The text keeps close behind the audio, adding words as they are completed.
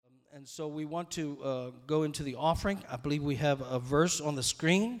And so we want to go into the offering. I believe we have a verse on the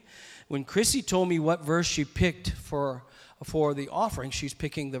screen. When Chrissy told me what verse she picked for the offering, she's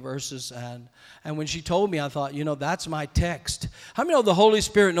picking the verses. And when she told me, I thought, that's my text. How many know the Holy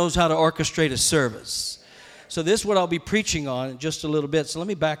Spirit knows how to orchestrate a service? So this is what I'll be preaching on in just a little bit. So let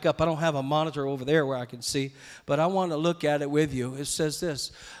me back up. I don't have a monitor over there where I can see, but I want to look at it with you. It says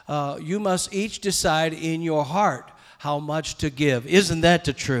this, you must each decide in your heart how much to give. Isn't that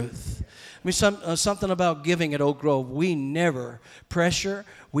the truth? I mean, something about giving at Oak Grove. We never pressure.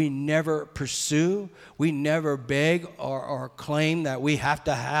 We never pursue. We never beg or claim that we have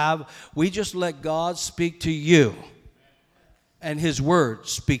to have. We just let God speak to you and His Word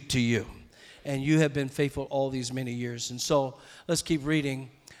speak to you. And you have been faithful all these many years. And so let's keep reading.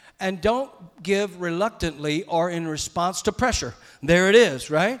 And don't give reluctantly or in response to pressure. There it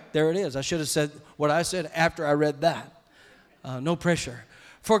is, right? There it is. I should have said what I said after I read that. No pressure.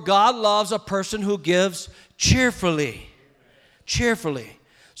 For God loves a person who gives cheerfully. Cheerfully.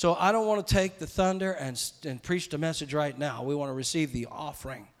 So I don't want to take the thunder and preach the message right now. We want to receive the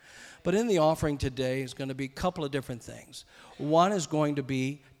offering. But in the offering today is going to be a couple of different things. One is going to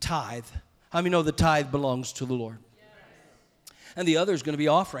be tithe. How many know the tithe belongs to the Lord? And the other is going to be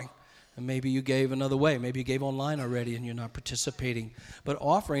offering. And maybe you gave another way. Maybe you gave online already and you're not participating. But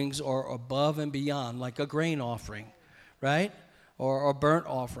offerings are above and beyond, like a grain offering, right? Or a burnt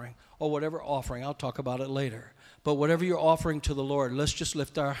offering, or whatever offering. I'll talk about it later. But whatever you're offering to the Lord, let's just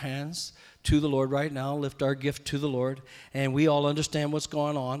lift our hands to the Lord right now, lift our gift to the Lord, and we all understand what's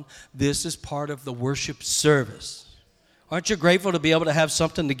going on. This is part of the worship service. Aren't you grateful to be able to have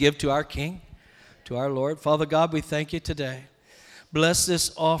something to give to our King, to our Lord? Father God, we thank you today. Bless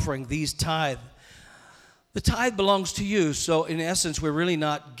this offering, these tithe. The tithe belongs to you, so in essence, we're really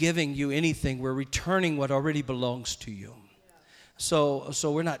not giving you anything. We're returning what already belongs to you. So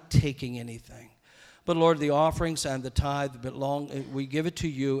we're not taking anything. But Lord, the offerings and the tithe belong, we give it to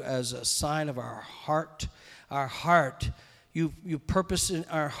you as a sign of our heart. Our heart, you purpose in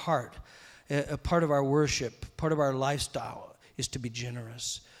our heart. A part of our worship, part of our lifestyle is to be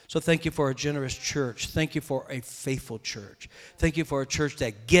generous. So thank you for a generous church. Thank you for a faithful church. Thank you for a church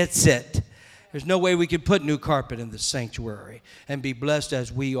that gets it. There's no way we can put new carpet in the sanctuary and be blessed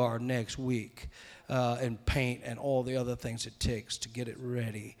as we are next week. And paint and all the other things it takes to get it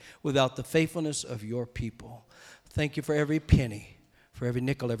ready without the faithfulness of your people. Thank you for every penny, for every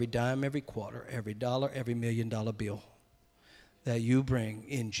nickel, every dime, every quarter, every dollar, every $1 million bill that you bring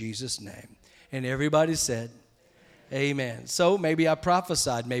in Jesus' name. And everybody said, amen. So maybe I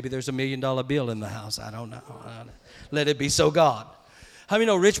prophesied. Maybe there's $1 million bill in the house. I don't know. Let it be so, God. How many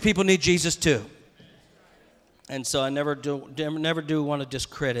know rich people need Jesus too? And so I never do want to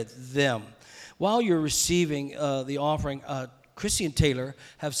discredit them. While you're receiving the offering, Chrissy and Taylor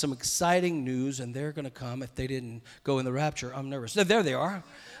have some exciting news, and they're going to come if they didn't go in the rapture. I'm nervous. There they are.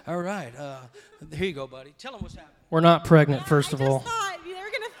 All right. Here you go, buddy. Tell them what's happening. We're not pregnant, first of all. I just thought they were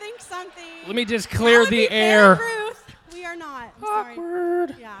going to think something. Let me just clear the air. Ruth. We are not. I'm Awkward.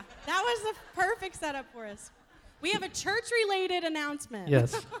 Sorry. Yeah, that was the perfect setup for us. We have a church-related announcement.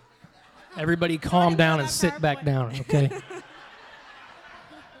 Yes. Everybody calm down and sit back down, okay?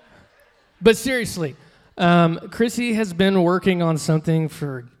 But seriously, Chrissy has been working on something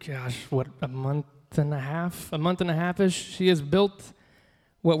for, a month and a half-ish. She has built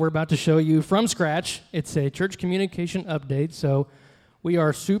what we're about to show you from scratch. It's a church communication update, so we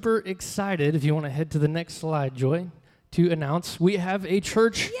are super excited, if you want to head to the next slide, Joy, to announce we have a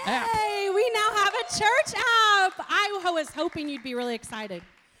church app. Yay! We now have a church app. I was hoping you'd be really excited.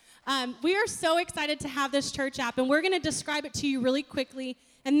 We are so excited to have this church app, and we're going to describe it to you really quickly.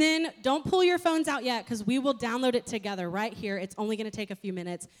 And then don't pull your phones out yet because we will download it together right here. It's only going to take a few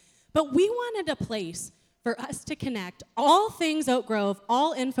minutes. But we wanted a place for us to connect all things Oak Grove,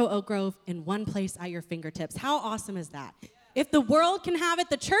 all info Oak Grove in one place at your fingertips. How awesome is that? If the world can have it,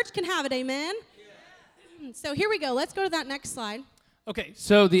 the church can have it, amen? So here we go. Let's go to that next slide. Okay,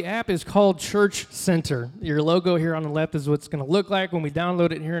 so the app is called Church Center. Your logo here on the left is what it's going to look like when we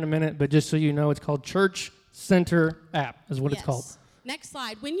download it here in a minute. But just so you know, it's called Church Center app is what it's called. Next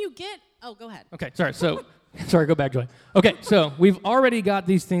slide. When you get, go ahead. Okay, sorry, go back, Joy. Okay, so we've already got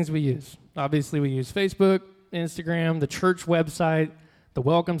these things we use. Obviously, we use Facebook, Instagram, the church website, the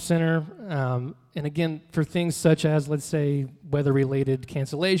Welcome Center, and again, for things such as, let's say, weather-related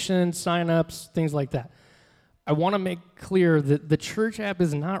cancellations, sign-ups, things like that. I want to make clear that the church app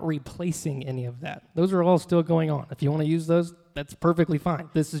is not replacing any of that. Those are all still going on. If you want to use those, that's perfectly fine.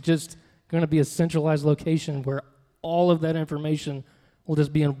 This is just going to be a centralized location where all of that information will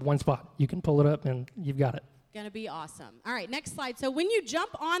just be in one spot. You can pull it up and you've got it. Going to be awesome. All right, next slide. So when you jump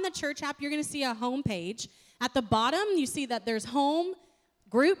on the church app, you're going to see a home page. At the bottom, you see that there's home,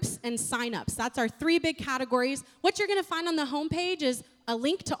 groups, and signups. That's our 3 big categories. What you're going to find on the home page is a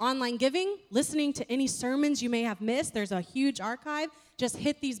link to online giving, listening to any sermons you may have missed. There's a huge archive. Just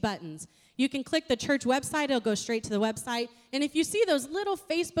hit these buttons. You can click the church website. It'll go straight to the website. And if you see those little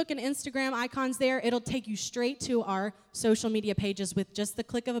Facebook and Instagram icons there, it'll take you straight to our social media pages with just the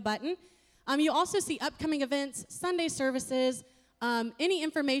click of a button. You also see upcoming events, Sunday services, any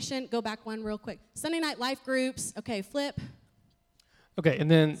information. Go back one real quick. Sunday night life groups. Okay, flip. Okay,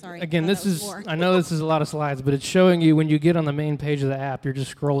 and then, Sorry, again, this is, more. I know this is a lot of slides, but it's showing you when you get on the main page of the app, you're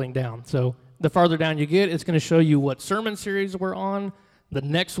just scrolling down. So the farther down you get, it's going to show you what sermon series we're on, the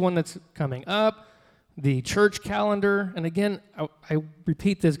next one that's coming up, the church calendar. And again, I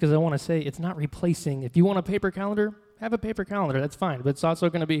repeat this because I want to say it's not replacing. If you want a paper calendar, have a paper calendar. That's fine, but it's also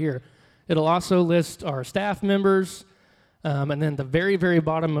going to be here. It'll also list our staff members, and then the very, very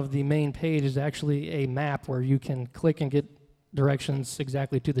bottom of the main page is actually a map where you can click and get directions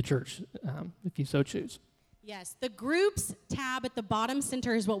exactly to the church, if you so choose. Yes, the groups tab at the bottom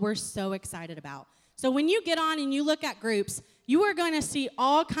center is what we're so excited about. So when you get on and you look at groups, you are going to see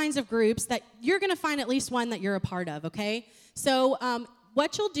all kinds of groups that you're going to find at least one that you're a part of, okay? So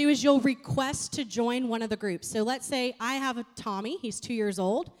what you'll do is you'll request to join one of the groups. So let's say I have a Tommy, he's 2 years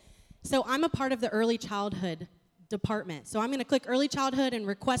old. So I'm a part of the early childhood department. So I'm going to click early childhood and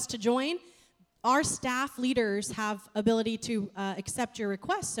request to join. Our staff leaders have ability to accept your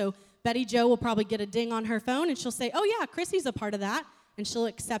request. So Betty Jo will probably get a ding on her phone, and she'll say, oh, yeah, Chrissy's a part of that, and she'll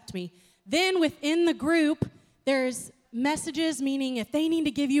accept me. Then within the group, there's messages, meaning if they need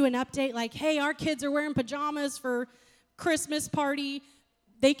to give you an update, like, hey, our kids are wearing pajamas for Christmas party,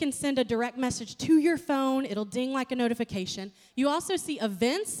 they can send a direct message to your phone. It'll ding like a notification. You also see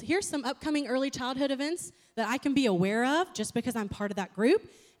events. Here's some upcoming early childhood events that I can be aware of just because I'm part of that group.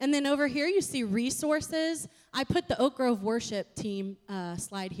 And then over here, you see resources. I put the Oak Grove worship team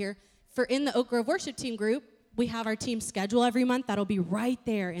slide here. For in the Oak Grove worship team group, we have our team schedule every month. That'll be right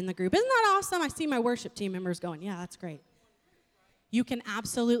there in the group. Isn't that awesome? I see my worship team members going, yeah, that's great. You can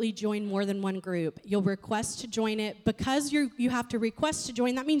absolutely join more than one group. You'll request to join it. Because you have to request to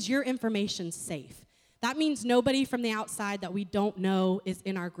join, that means your information's safe. That means nobody from the outside that we don't know is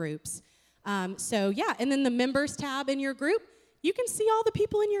in our groups. So yeah, and then the members tab in your group, you can see all the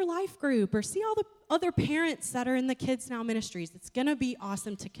people in your life group or see all the other parents that are in the Kids Now ministries. It's going to be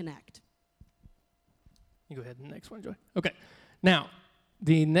awesome to connect. You go ahead and next one, Joy. Okay. Now,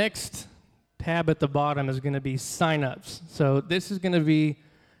 the next tab at the bottom is going to be signups. So this is going to be,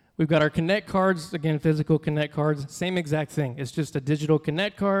 we've got our Connect cards, again, physical Connect cards, same exact thing. It's just a digital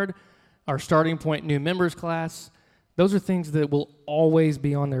Connect card, our starting point new members class. Those are things that will always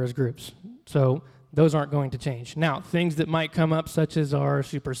be on there as groups. So those aren't going to change. Now, things that might come up, such as our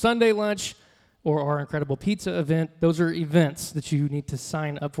Super Sunday Lunch or our Incredible Pizza event, those are events that you need to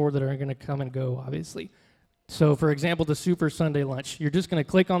sign up for that are going to come and go, obviously. So, for example, the Super Sunday Lunch, you're just going to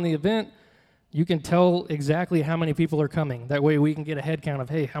click on the event. You can tell exactly how many people are coming. That way we can get a head count of,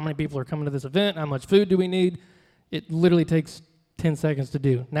 hey, how many people are coming to this event? How much food do we need? It literally takes 10 seconds to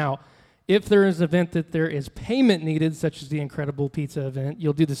do. Now, if there is an event that there is payment needed, such as the Incredible Pizza event,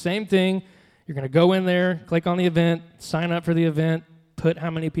 you'll do the same thing. You're going to go in there, click on the event, sign up for the event, put how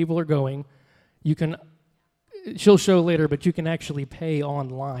many people are going. You can, she'll show later, but you can actually pay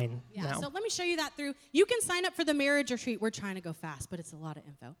online now. So let me show you that through. You can sign up for the marriage retreat. We're trying to go fast, but it's a lot of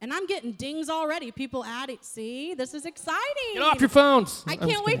info. And I'm getting dings already. People add it. See, this is exciting. Get off your phones. I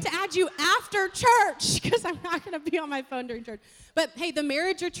can't wait to add you after church because I'm not going to be on my phone during church. But hey, the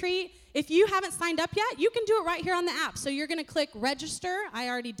marriage retreat, if you haven't signed up yet, you can do it right here on the app. So you're going to click register. I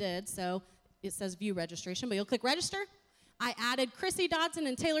already did, so it says view registration, but you'll click register. I added Chrissy Dodson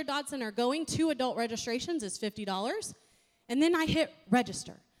and Taylor Dodson are going. 2 adult registrations is $50. And then I hit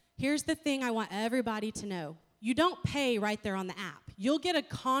register. Here's the thing I want everybody to know. You don't pay right there on the app. You'll get a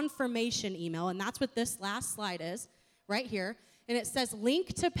confirmation email, and that's what this last slide is, right here. And it says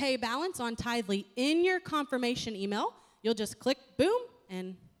link to pay balance on Tithely. In your confirmation email, you'll just click boom,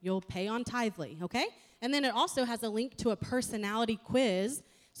 and you'll pay on Tithely, okay? And then it also has a link to a personality quiz.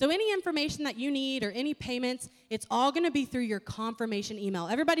 So any information that you need or any payments, it's all going to be through your confirmation email.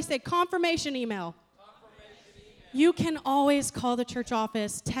 Everybody say confirmation email. Confirmation email. You can always call the church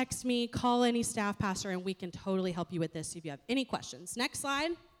office, text me, call any staff pastor, and we can totally help you with this if you have any questions. Next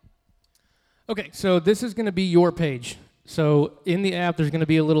slide. Okay, so this is going to be your page. So in the app, there's going to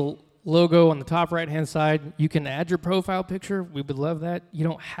be a little logo on the top right-hand side. You can add your profile picture. We would love that. You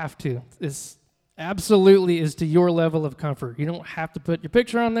don't have to. It's absolutely is to your level of comfort. You don't have to put your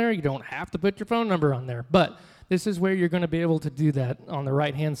picture on there. You don't have to put your phone number on there. But this is where you're going to be able to do that. On the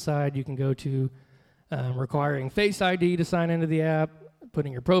right-hand side, you can go to requiring Face ID to sign into the app,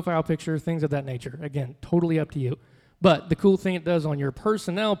 putting your profile picture, things of that nature. Again, totally up to you. But the cool thing it does on your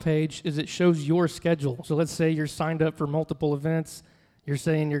personnel page is it shows your schedule. So let's say you're signed up for multiple events. You're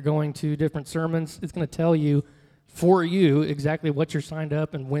saying you're going to different sermons. It's going to tell you for you exactly what you're signed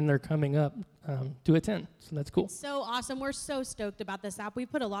up and when they're coming up to attend. So that's cool. So awesome. We're so stoked about this app. We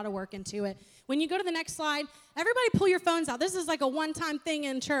put a lot of work into it. When you go to the next slide, everybody pull your phones out. This is like a one-time thing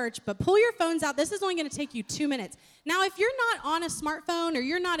in church, but pull your phones out. This is only going to take you 2 minutes. Now, if you're not on a smartphone or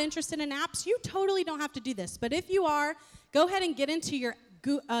you're not interested in apps, you totally don't have to do this. But if you are, go ahead and get into your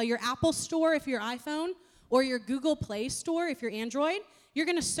Apple Store if you're iPhone or your Google Play Store if you're Android. You're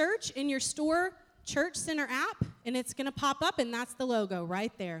going to search in your store Church Center app, and it's going to pop up, and that's the logo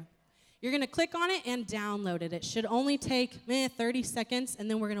right there. You're going to click on it and download it. It should only take 30 seconds, and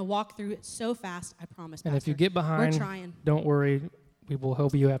then we're going to walk through it so fast, I promise, And Pastor. if you get behind, we're trying. Don't worry. We will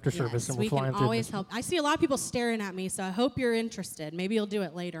help you after service, Yes, and we're flying we can through always this. help. I see a lot of people staring at me, so I hope you're interested. Maybe you'll do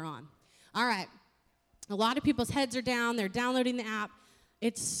it later on. All right. A lot of people's heads are down. They're downloading the app.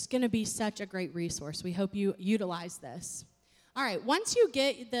 It's going to be such a great resource. We hope you utilize this. All right, once you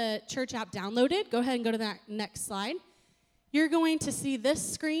get the church app downloaded, go ahead and go to that next slide. You're going to see this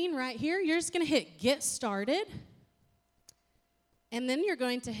screen right here. You're just going to hit Get Started. And then you're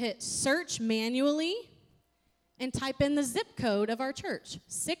going to hit Search Manually and type in the zip code of our church,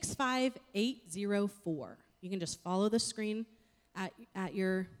 65804. You can just follow the screen at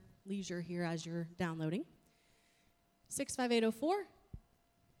your leisure here as you're downloading. 65804.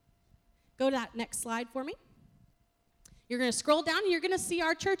 Go to that next slide for me. You're going to scroll down, and you're going to see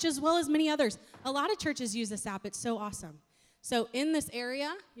our church as well as many others. A lot of churches use this app. It's so awesome. So in this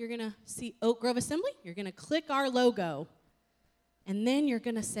area, you're going to see Oak Grove Assembly. You're going to click our logo, and then you're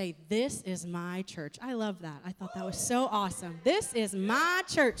going to say, this is my church. I love that. I thought that was so awesome. This is my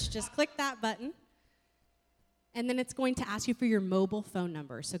church. Just click that button, and then it's going to ask you for your mobile phone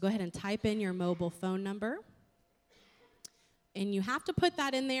number. So go ahead and type in your mobile phone number, and you have to put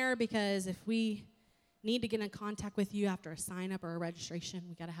that in there because if we need to get in contact with you after a sign-up or a registration,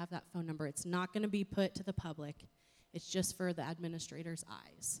 we got to have that phone number. It's not going to be put to the public. It's just for the administrator's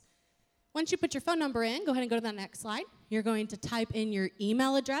eyes. Once you put your phone number in, go ahead and go to that next slide. You're going to type in your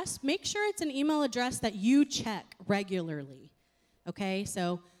email address. Make sure it's an email address that you check regularly, okay?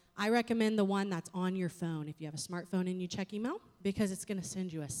 So I recommend the one that's on your phone if you have a smartphone and you check email, because it's going to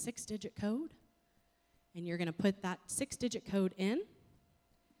send you a 6-digit code, and you're going to put that 6-digit code in,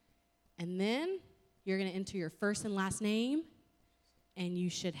 and then you're going to enter your first and last name, and you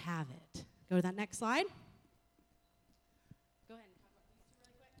should have it. Go to that next slide. Go ahead and talk about these two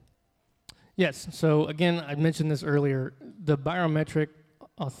really quick. Yes. So again, I mentioned this earlier. The biometric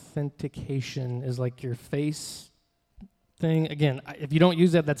authentication is like your face thing. Again, if you don't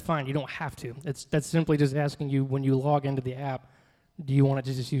use that, that's fine. You don't have to. That's simply just asking you when you log into the app, do you want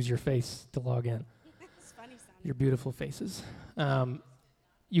to just use your face to log in? It's funny sounding. Your beautiful faces.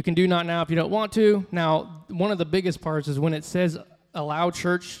 You can do not now if you don't want to. Now, one of the biggest parts is when it says allow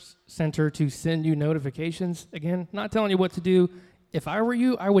Church Center to send you notifications. Again, not telling you what to do. If I were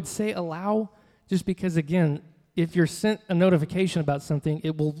you, I would say allow, just because, again, if you're sent a notification about something,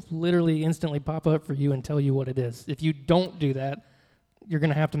 it will literally instantly pop up for you and tell you what it is. If you don't do that, you're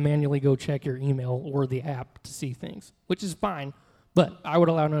going to have to manually go check your email or the app to see things, which is fine, but I would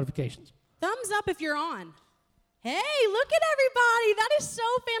allow notifications. Thumbs up if you're on. Hey, look at everybody. That is so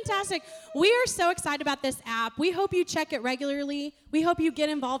fantastic. We are so excited about this app. We hope you check it regularly. We hope you get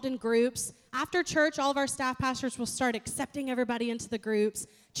involved in groups. After church, all of our staff pastors will start accepting everybody into the groups.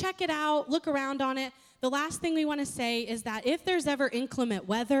 Check it out. Look around on it. The last thing we want to say is that if there's ever inclement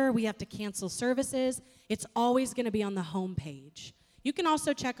weather, we have to cancel services, it's always going to be on the home page. You can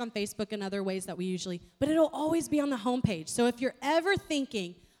also check on Facebook and other ways that we usually, but it'll always be on the home page. So if you're ever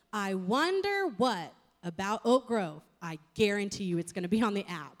thinking, I wonder what about Oak Grove, I guarantee you it's going to be on the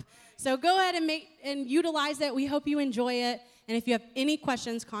app. So go ahead and utilize it. We hope you enjoy it. And if you have any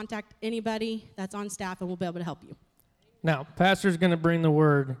questions, contact anybody that's on staff, and we'll be able to help you. Now, Pastor's going to bring the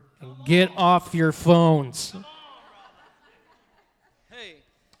word. Get off your phones. Hey,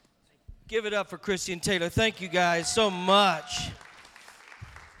 give it up for Christy and Taylor. Thank you guys so much.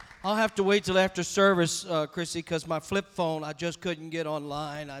 I'll have to wait till after service, Christy, because my flip phone, I just couldn't get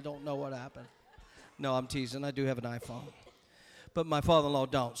online. I don't know what happened. No, I'm teasing. I do have an iPhone. But my father-in-law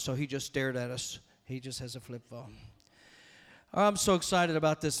don't, so he just stared at us. He just has a flip phone. I'm so excited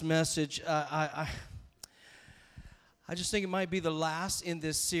about this message. I just think it might be the last in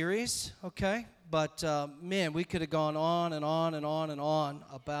this series, okay? But man, we could have gone on and on and on and on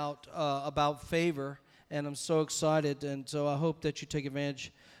about favor, and I'm so excited. And so I hope that you take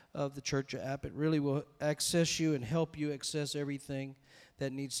advantage of the church app. It really will access you and help you access everything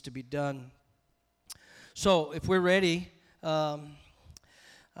that needs to be done. So if we're ready, I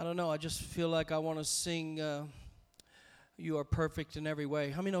don't know, I just feel like I want to sing You Are Perfect in Every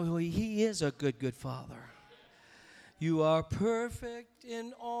Way. How many know He is a good, good Father? You are perfect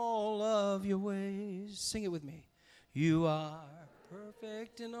in all of your ways. Sing it with me. You are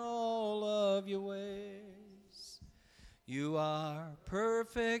perfect in all of your ways. You are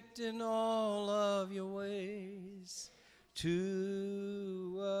perfect in all of your ways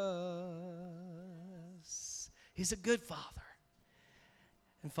to us. He's a good Father.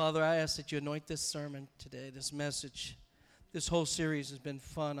 And Father, I ask that you anoint this sermon today, this message. This whole series has been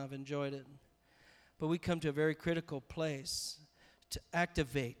fun. I've enjoyed it. But we come to a very critical place to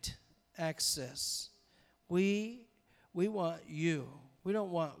activate, access. We want you. We don't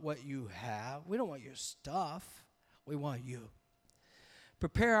want what you have. We don't want your stuff. We want you.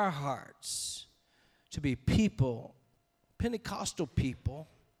 Prepare our hearts to be people, Pentecostal people,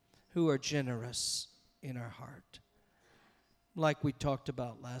 who are generous in our heart. Like we talked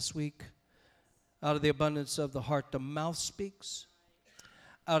about last week, out of the abundance of the heart, the mouth speaks.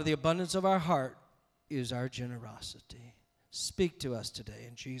 Out of the abundance of our heart is our generosity. Speak to us today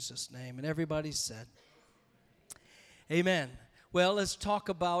in Jesus' name. And everybody said, amen. Well, let's talk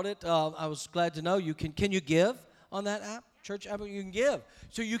about it. I was glad to know you can you give on that app? Church app, you can give.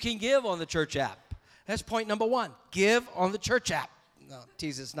 So you can give on the church app. That's point number one. Give on the church app. No,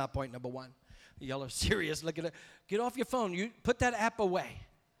 tease, it's not point number one. Y'all are serious. Look at it. Get off your phone. You put that app away.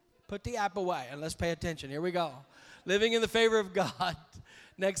 Put the app away, and let's pay attention. Here we go. Living in the favor of God.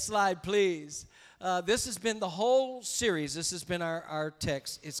 Next slide, please. This has been the whole series. This has been our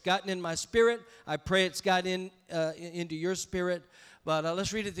text. It's gotten in my spirit. I pray it's got into your spirit. But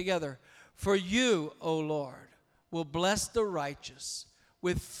let's read it together. For you, O Lord, will bless the righteous.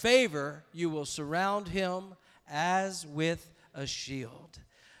 With favor you will surround him as with a shield.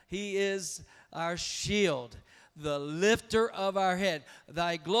 He is our shield, the lifter of our head.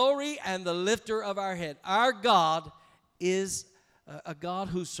 Thy glory and the lifter of our head. Our God is a God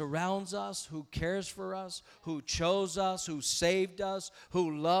who surrounds us, who cares for us, who chose us, who saved us,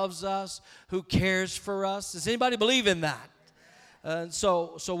 who loves us, who cares for us. Does anybody believe in that?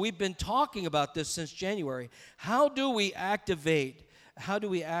 So we've been talking about this since January. How do we activate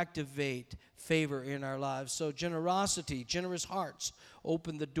favor in our lives? So generosity, generous hearts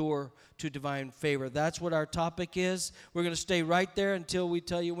open the door to divine favor. That's what our topic is. We're going to stay right there until we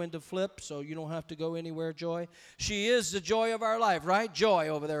tell you when to flip, so you don't have to go anywhere, Joy. She is the joy of our life, right? Joy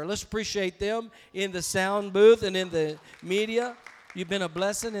over there. Let's appreciate them in the sound booth and in the media. You've been a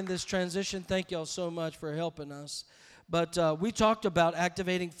blessing in this transition. Thank y'all so much for helping us. But we talked about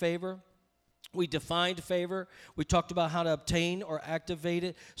activating favor. We defined favor. We talked about how to obtain or activate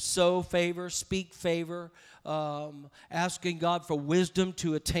it. Sow favor, speak favor, asking God for wisdom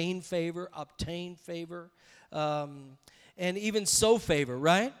to attain favor, obtain favor, and even sow favor,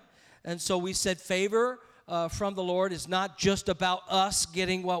 right? And so we said favor from the Lord is not just about us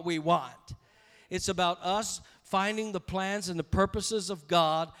getting what we want. It's about us finding the plans and the purposes of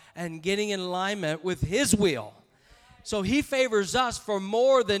God and getting in alignment with His will. So He favors us for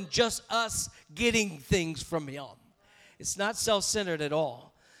more than just us getting things from Him. It's not self-centered at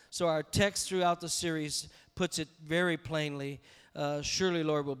all. So our text throughout the series puts it very plainly. Surely,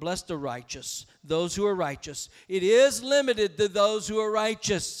 Lord, will bless the righteous, those who are righteous. It is limited to those who are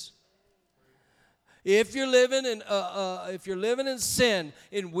righteous. If you're living in sin,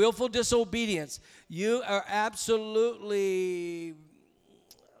 in willful disobedience, you are absolutely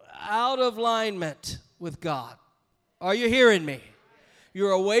out of alignment with God. Are you hearing me?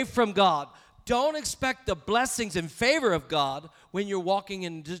 You're away from God. Don't expect the blessings and favor of God when you're walking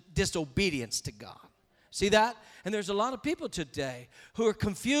in disobedience to God. See that? And there's a lot of people today who are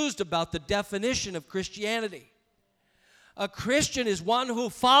confused about the definition of Christianity. A Christian is one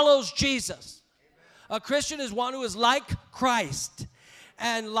who follows Jesus. A Christian is one who is like Christ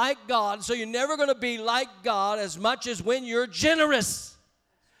and like God. So you're never going to be like God as much as when you're generous.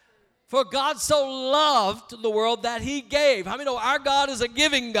 For God so loved the world that He gave. How many know our God is a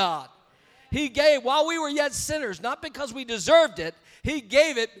giving God? He gave while we were yet sinners, not because we deserved it. He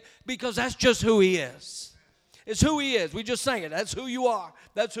gave it because that's just who He is. It's who He is. We just sang it. That's who you are.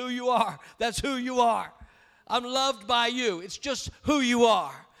 That's who you are. That's who you are. I'm loved by you. It's just who you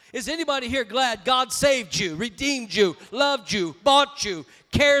are. Is anybody here glad God saved you, redeemed you, loved you, bought you,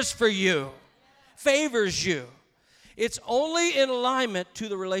 cares for you, favors you? It's only in alignment to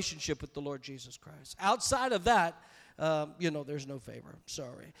the relationship with the Lord Jesus Christ. Outside of that, there's no favor.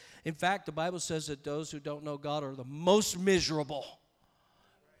 Sorry. In fact, the Bible says that those who don't know God are the most miserable.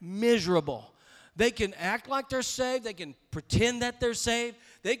 Miserable. They can act like they're saved. They can pretend that they're saved.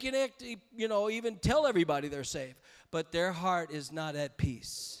 They can act, even tell everybody they're saved. But their heart is not at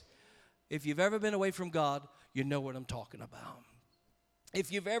peace. If you've ever been away from God, you know what I'm talking about.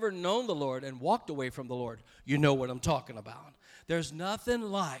 If you've ever known the Lord and walked away from the Lord, you know what I'm talking about. There's nothing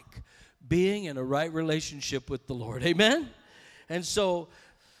like being in a right relationship with the Lord. Amen? And so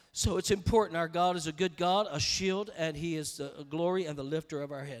it's important. Our God is a good God, a shield, and He is the glory and the lifter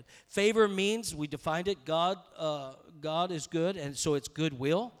of our head. Favor means, we defined it, God is good, and so it's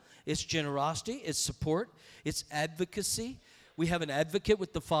goodwill, it's generosity, it's support, it's advocacy. We have an advocate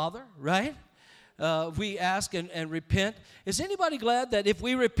with the Father, right? We ask and repent. Is anybody glad that if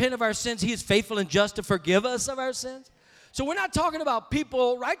we repent of our sins, He is faithful and just to forgive us of our sins? So we're not talking about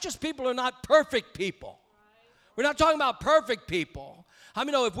people. Righteous people are not perfect people. We're not talking about perfect people. How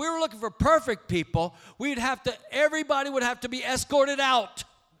many know if we were looking for perfect people, everybody would have to be escorted out.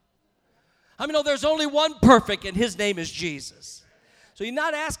 How many know there's only one perfect, and His name is Jesus? So He's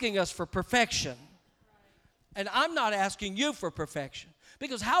not asking us for perfection. And I'm not asking you for perfection.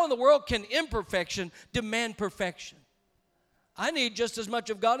 Because how in the world can imperfection demand perfection? I need just as much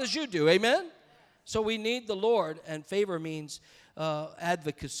of God as you do. Amen? So we need the Lord, and favor means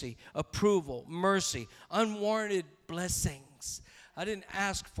advocacy, approval, mercy, unwarranted blessings. I didn't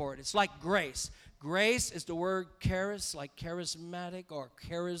ask for it. It's like grace. Grace is the word charis, like charismatic, or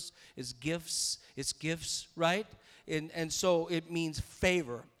charis is gifts. It's gifts, right? And so it means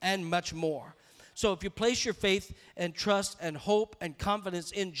favor and much more. So if you place your faith and trust and hope and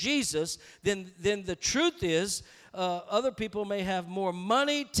confidence in Jesus, then the truth is other people may have more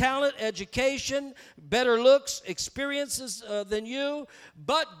money, talent, education, better looks, experiences than you,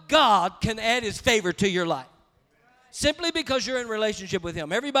 but God can add His favor to your life. Simply because you're in relationship with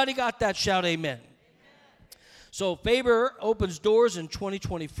Him. Everybody got that? Shout amen. So favor opens doors in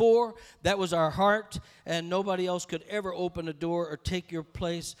 2024. That was our heart, and nobody else could ever open a door or take your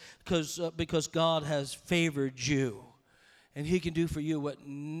place because God has favored you, and He can do for you what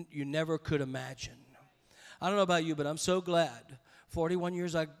you never could imagine. I don't know about you, but I'm so glad. 41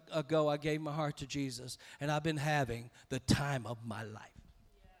 years ago, I gave my heart to Jesus, and I've been having the time of my life.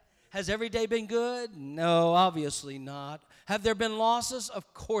 Has every day been good? No, obviously not. Have there been losses?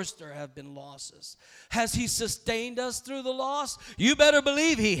 Of course there have been losses. Has He sustained us through the loss? You better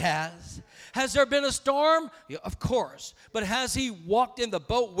believe He has. Has there been a storm? Yeah, of course. But has He walked in the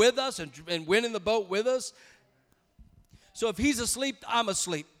boat with us and went in the boat with us? So if He's asleep, I'm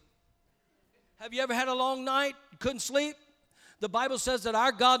asleep. Have you ever had a long night? You couldn't sleep? The Bible says that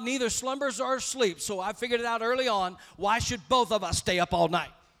our God neither slumbers or sleeps. So I figured it out early on. Why should both of us stay up all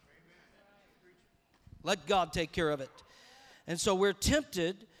night? Let God take care of it. And so we're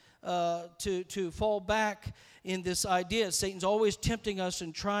tempted to fall back in this idea. Satan's always tempting us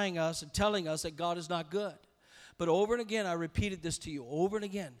and trying us and telling us that God is not good. But over and again, I repeated this to you over and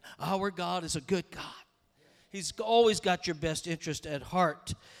again. Our God is a good God. He's always got your best interest at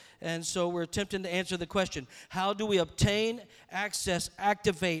heart. And so we're attempting to answer the question, how do we obtain, access,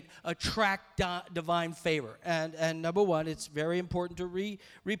 activate, attract divine favor? And number one, it's very important to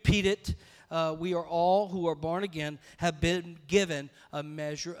repeat it. We are all who are born again have been given a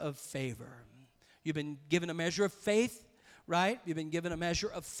measure of favor. You've been given a measure of faith, right? You've been given a measure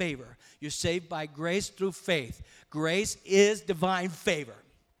of favor. You're saved by grace through faith. Grace is divine favor.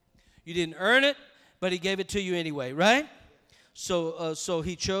 You didn't earn it, but He gave it to you anyway, right? So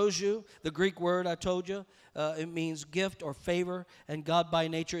He chose you. The Greek word I told you, it means gift or favor, and God by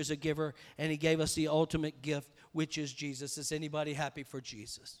nature is a giver, and He gave us the ultimate gift, which is Jesus. Is anybody happy for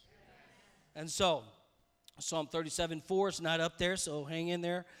Jesus? And so, Psalm 37:4 is not up there, so hang in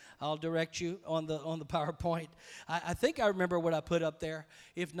there. I'll direct you on the PowerPoint. I think I remember what I put up there.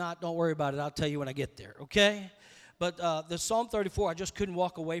 If not, don't worry about it. I'll tell you when I get there, okay? But the Psalm 34, I just couldn't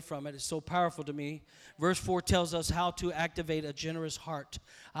walk away from it. It's so powerful to me. Verse 4 tells us how to activate a generous heart.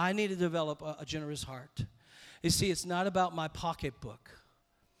 I need to develop a generous heart. You see, it's not about my pocketbook.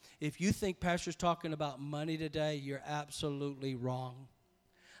 If you think Pastor's talking about money today, you're absolutely wrong.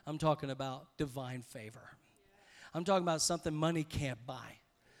 I'm talking about divine favor. I'm talking about something money can't buy.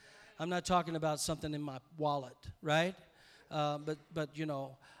 I'm not talking about something in my wallet, right? But you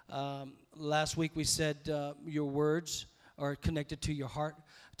know, last week we said your words are connected to your heart.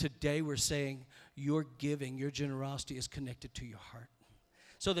 Today we're saying your giving, your generosity is connected to your heart.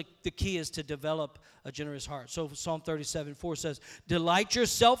 So the key is to develop a generous heart. So Psalm 37:4 says, delight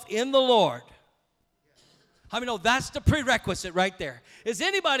yourself in the Lord. How many know that's the prerequisite right there? Is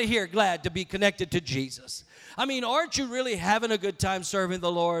anybody here glad to be connected to Jesus? I mean, aren't you really having a good time serving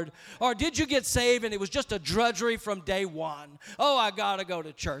the Lord? Or did you get saved and it was just a drudgery from day one? Oh, I got to go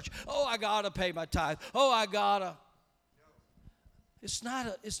to church. Oh, I got to pay my tithe. Oh, I got to. It's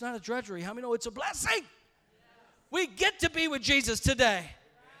not a drudgery. How many know it's a blessing? We get to be with Jesus today.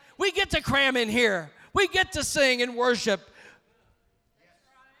 We get to cram in here. We get to sing and worship.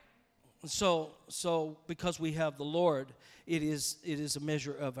 So because we have the Lord, it is a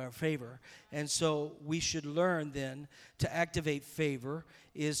measure of our favor. And so we should learn then to activate favor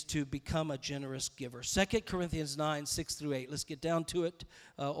is to become a generous giver. 2 Corinthians 9, 6 through 8. Let's get down to it.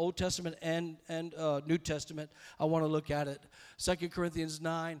 Old Testament and New Testament. I want to look at it. 2 Corinthians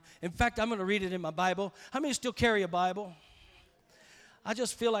 9. In fact, I'm going to read it in my Bible. How many still carry a Bible? I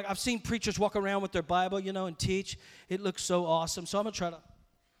just feel like I've seen preachers walk around with their Bible, and teach. It looks so awesome. So I'm going to try to.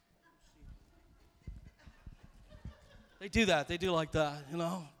 They do that. They do like that,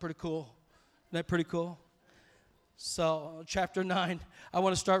 Pretty cool. Isn't that pretty cool? So, chapter 9, I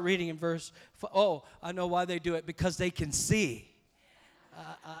want to start reading in verse. Oh, I know why they do it. Because they can see.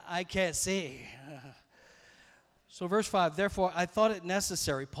 I can't see. So, verse 5, therefore, I thought it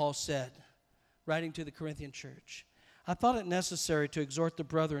necessary, Paul said, writing to the Corinthian church. I thought it necessary to exhort the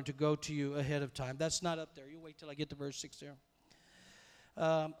brethren to go to you ahead of time. That's not up there. You wait till I get to verse 6 there.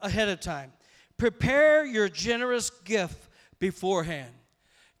 Ahead of time. Prepare your generous gift beforehand.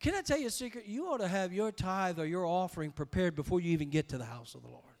 Can I tell you a secret? You ought to have your tithe or your offering prepared before you even get to the house of the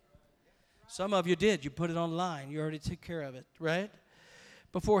Lord. Some of you did. You put it online. You already took care of it, right?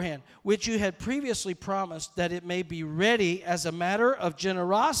 Beforehand, which you had previously promised that it may be ready as a matter of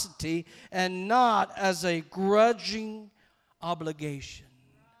generosity and not as a grudging obligation.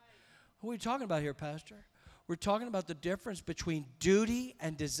 What are we talking about here, Pastor? We're talking about the difference between duty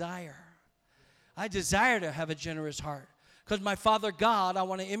and desire. I desire to have a generous heart because my Father God, I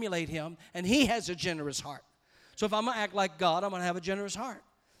want to emulate him, and he has a generous heart. So if I'm going to act like God, I'm going to have a generous heart.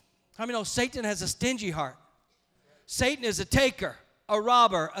 How many know Satan has a stingy heart? Satan is a taker, a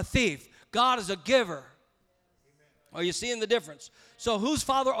robber, a thief. God is a giver. Are you seeing the difference? So whose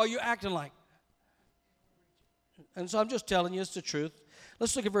father are you acting like? And so I'm just telling you, it's the truth.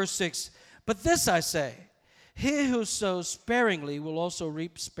 Let's look at verse 6. But this I say, he who sows sparingly will also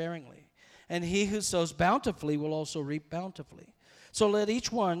reap sparingly. And he who sows bountifully will also reap bountifully. So let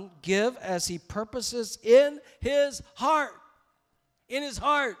each one give as he purposes in his heart. In his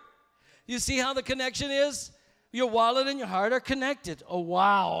heart. You see how the connection is? Your wallet and your heart are connected. Oh,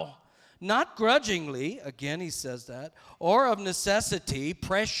 wow. Not grudgingly, again he says that, or of necessity,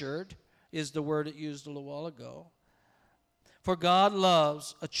 pressured, is the word it used a little while ago. For God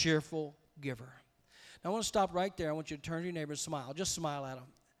loves a cheerful giver. Now I want to stop right there. I want you to turn to your neighbor and smile. Just smile at him.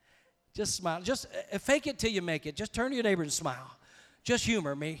 Just smile. Just fake it till you make it. Just turn to your neighbor and smile. Just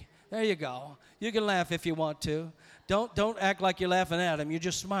humor me. There you go. You can laugh if you want to. Don't act like you're laughing at him. You're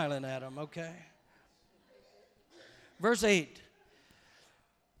just smiling at him, okay? Verse 8.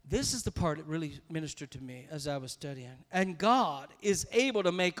 This is the part that really ministered to me as I was studying. And God is able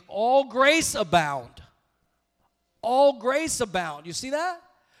to make all grace abound. All grace abound. You see that?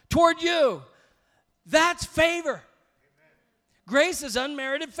 Toward you. That's favor. Grace is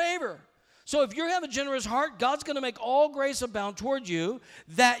unmerited favor. So if you have a generous heart, God's going to make all grace abound toward you,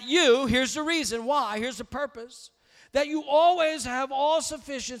 that you, here's the reason why, here's the purpose, that you always have all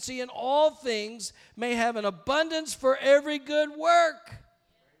sufficiency in all things, may have an abundance for every good work.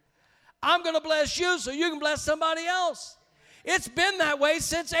 I'm going to bless you so you can bless somebody else. It's been that way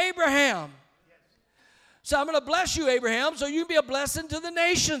since Abraham. So I'm going to bless you, Abraham, so you can be a blessing to the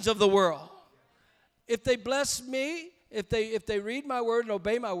nations of the world. If they bless me, if they read my word and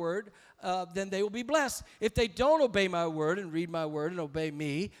obey my word, then they will be blessed. If they don't obey my word and read my word and obey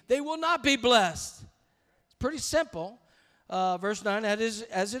me, they will not be blessed. It's pretty simple. Verse 9,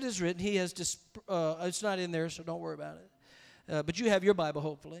 as it is written, he has, it's not in there, so don't worry about it. But you have your Bible,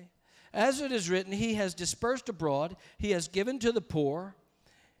 hopefully. As it is written, he has dispersed abroad, he has given to the poor,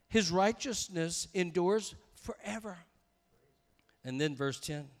 his righteousness endures forever. And then verse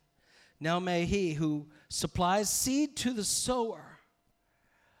 10. Now may he who supplies seed to the sower.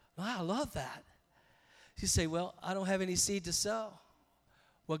 Wow, I love that. You say, well, I don't have any seed to sow.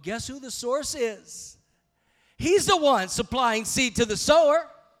 Well, guess who the source is? He's the one supplying seed to the sower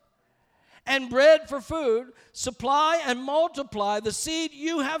and bread for food. Supply and multiply the seed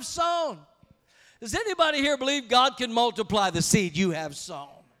you have sown. Does anybody here believe God can multiply the seed you have sown?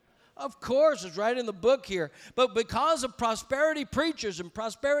 Of course, it's right in the book here. But because of prosperity preachers and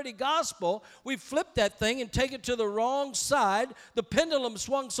prosperity gospel, we flipped that thing and take it to the wrong side. The pendulum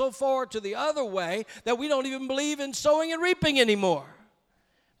swung so far to the other way that we don't even believe in sowing and reaping anymore.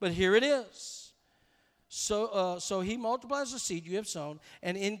 But here it is. So he multiplies the seed you have sown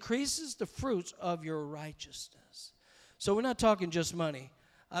and increases the fruits of your righteousness. So we're not talking just money.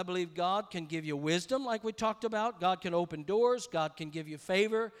 I believe God can give you wisdom like we talked about. God can open doors. God can give you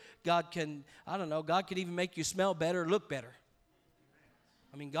favor. God can even make you smell better, look better.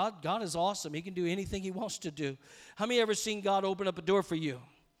 I mean, God is awesome. He can do anything he wants to do. How many ever seen God open up a door for you?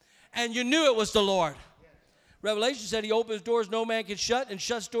 And you knew it was the Lord. Revelation said he opens doors no man can shut and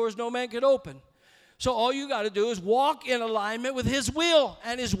shuts doors no man can open. So all you got to do is walk in alignment with his will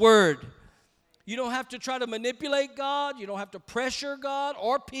and his word. You don't have to try to manipulate God. You don't have to pressure God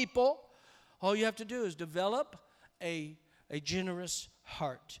or people. All you have to do is develop a generous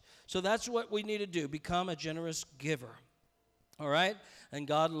heart. So that's what we need to do, become a generous giver. All right? And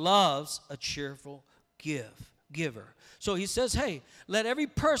God loves a cheerful giver. So he says, hey, let every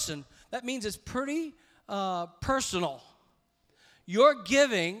person, that means it's pretty personal. Your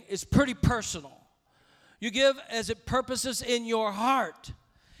giving is pretty personal. You give as it purposes in your heart.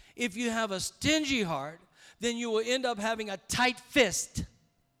 If you have a stingy heart, then you will end up having a tight fist.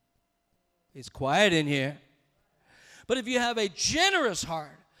 It's quiet in here. But if you have a generous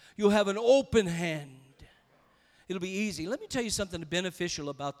heart, you'll have an open hand. It'll be easy. Let me tell you something beneficial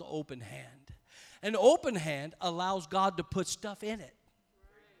about the open hand. An open hand allows God to put stuff in it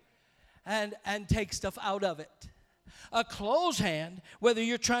and take stuff out of it. A closed hand, whether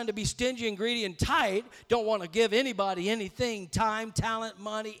you're trying to be stingy and greedy and tight, don't want to give anybody anything, time, talent,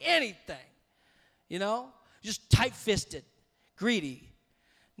 money, anything. You know? Just tight-fisted, greedy,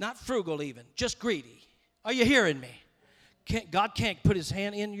 not frugal even, just greedy. Are you hearing me? God can't put his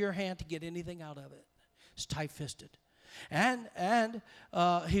hand in your hand to get anything out of it. It's tight-fisted. And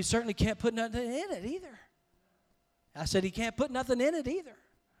he certainly can't put nothing in it either. I said he can't put nothing in it either.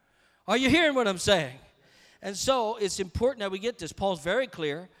 Are you hearing what I'm saying? And so it's important that we get this. Paul's very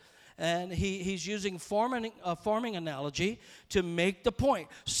clear, and he's using a farming analogy to make the point.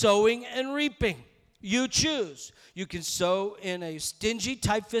 Sowing and reaping. You choose. You can sow in a stingy,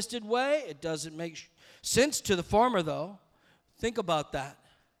 tight-fisted way. It doesn't make sense to the farmer, though. Think about that.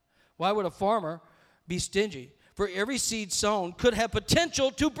 Why would a farmer be stingy? For every seed sown could have potential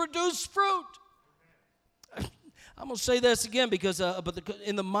to produce fruit. I'm going to say this again because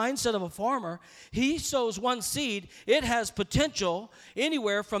in the mindset of a farmer, he sows one seed. It has potential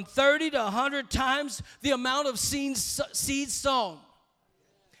anywhere from 30 to 100 times the amount of seeds sown.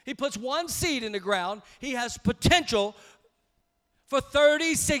 He puts one seed in the ground. He has potential for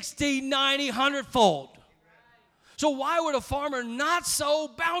 30, 60, 90, 100-fold. So why would a farmer not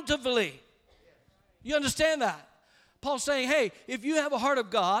sow bountifully? You understand that? Paul's saying, hey, if you have a heart of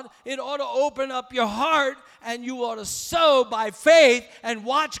God, it ought to open up your heart and you ought to sow by faith and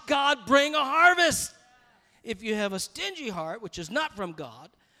watch God bring a harvest. If you have a stingy heart, which is not from God,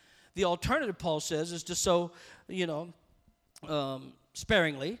 the alternative, Paul says, is to sow,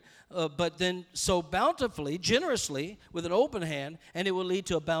 sparingly, but then sow bountifully, generously, with an open hand, and it will lead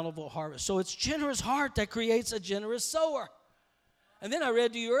to a bountiful harvest. So it's generous heart that creates a generous sower. And then I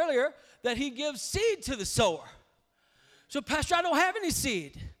read to you earlier that he gives seed to the sower. So, Pastor, I don't have any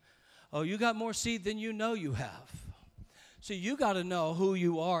seed. Oh, you got more seed than you know you have. So you got to know who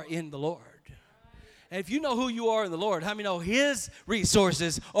you are in the Lord. And if you know who you are in the Lord, how many know his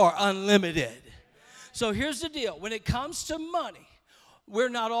resources are unlimited? So here's the deal. When it comes to money, we're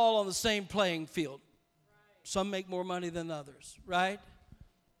not all on the same playing field. Some make more money than others, right?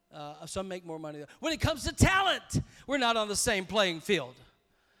 Some make more money. When it comes to talent, we're not on the same playing field.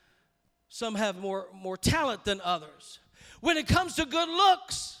 Some have more talent than others. When it comes to good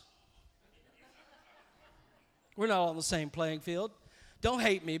looks, we're not on the same playing field. Don't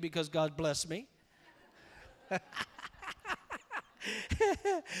hate me because God blessed me.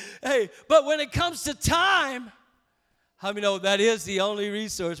 Hey, but when it comes to time, how many know that is the only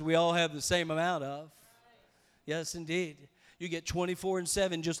resource we all have the same amount of? Yes, indeed. You get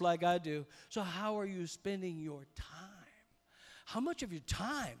 24/7 just like I do. So how are you spending your time? How much of your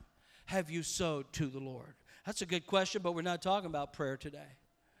time have you sowed to the Lord? That's a good question, but we're not talking about prayer today.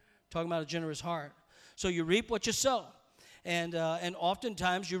 We're talking about a generous heart. So you reap what you sow. And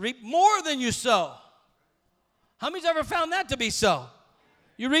oftentimes you reap more than you sow. How many's ever found that to be so?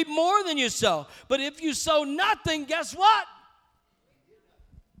 You reap more than you sow. But if you sow nothing, guess what?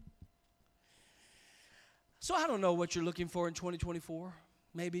 So I don't know what you're looking for in 2024.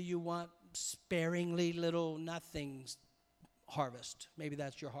 Maybe you want sparingly little nothings harvest. Maybe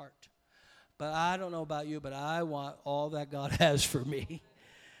that's your heart. But I don't know about you, but I want all that God has for me.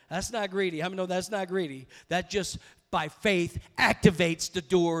 That's not greedy. How many know that's not greedy? That just, by faith, activates the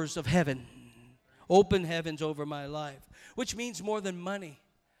doors of heaven. Open heavens over my life, which means more than money.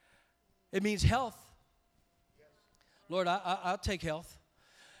 It means health. Lord, I'll take health.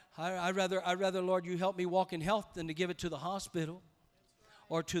 I'd rather, Lord, you help me walk in health than to give it to the hospital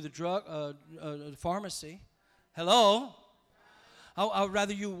or to the drug pharmacy. Hello? I'd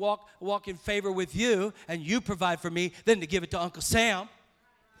rather you walk in favor with you and you provide for me than to give it to Uncle Sam.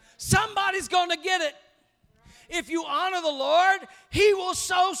 Somebody's going to get it. If you honor the Lord, He will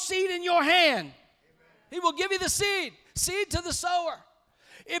sow seed in your hand. He will give you the seed to the sower.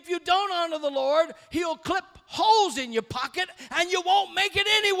 If you don't honor the Lord, He'll clip holes in your pocket and you won't make it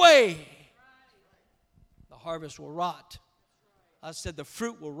anyway. The harvest will rot. I said the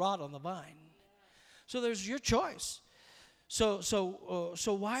fruit will rot on the vine. So there's your choice. So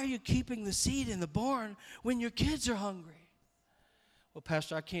why are you keeping the seed in the barn when your kids are hungry? Well,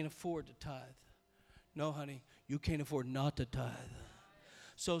 Pastor, I can't afford to tithe. No, honey, you can't afford not to tithe.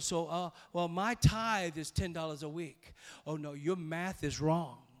 Well, my tithe is $10 a week. Oh, no, your math is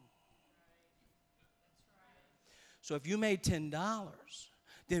wrong. So if you made $10,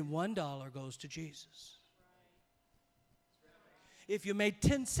 then $1 goes to Jesus. If you made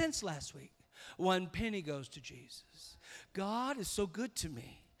 10 cents last week, 1 penny goes to Jesus. God is so good to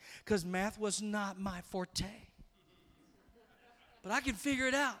me because math was not my forte. But I can figure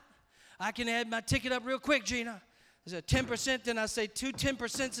it out. I can add my ticket up real quick, Gina. I said 10%, then I say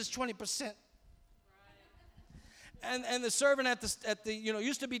 10% is 20%. And the servant at the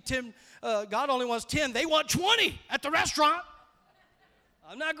used to be 10, God only wants 10. They want 20 at the restaurant.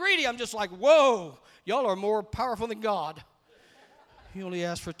 I'm not greedy. I'm just like, whoa, y'all are more powerful than God. He only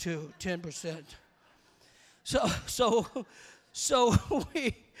asked for 10%.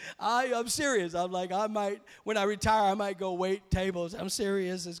 I'm serious. I'm like, when I retire, I might go wait tables. I'm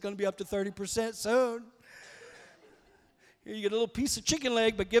serious. It's going to be up to 30% soon. Here you get a little piece of chicken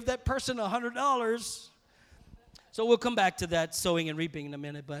leg, but give that person $100. So we'll come back to that sowing and reaping in a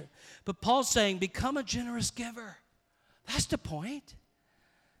minute. But Paul's saying, become a generous giver. That's the point.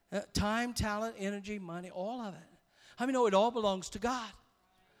 Time, talent, energy, money, all of it. How many know it all belongs to God?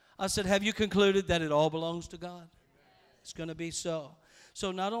 I said, have you concluded that it all belongs to God? It's going to be so.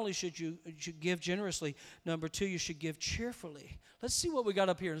 So not only should you give generously, number 2, you should give cheerfully. Let's see what we got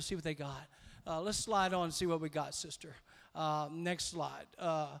up here. Let's see what they got. Let's slide on and see what we got, sister. Next slide.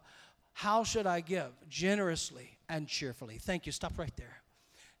 How should I give? Generously and cheerfully. Thank you. Stop right there.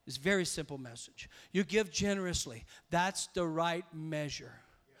 It's a very simple message. You give generously. That's the right measure.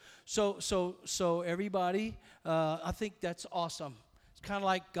 So everybody, I think that's awesome. It's kind of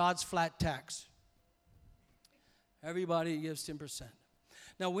like God's flat tax. Everybody gives 10%.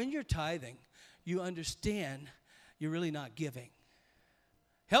 Now, when you're tithing, you understand you're really not giving.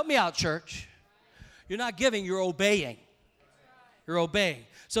 Help me out, church. You're not giving, you're obeying. You're obeying.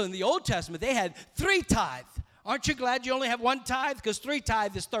 So in the Old Testament, they had 3 tithe. Aren't you glad you only have 1 tithe? Because 3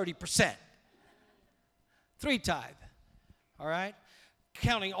 tithe is 30%. 3 tithe. All right?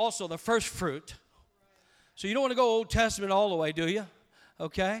 Counting also the first fruit. So you don't want to go Old Testament all the way, do you?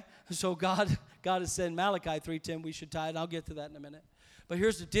 Okay? So God has said in Malachi 3:10 we should tithe. I'll get to that in a minute. But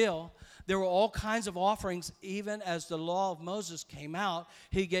here's the deal. There were all kinds of offerings. Even as the law of Moses came out,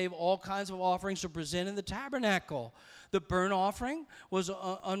 he gave all kinds of offerings to present in the tabernacle. The burnt offering was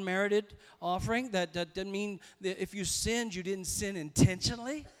an unmerited offering. That didn't mean that if you sinned, you didn't sin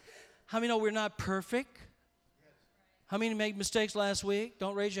intentionally. How many know we're not perfect? How many made mistakes last week?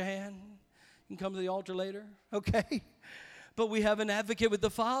 Don't raise your hand. You can come to the altar later, okay? But we have an advocate with the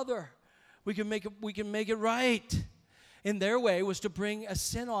Father. We can make it right. In their way was to bring a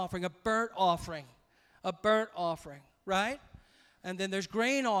sin offering, a burnt offering, right? And then there's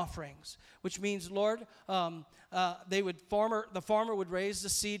grain offerings, which means, Lord, the farmer would raise the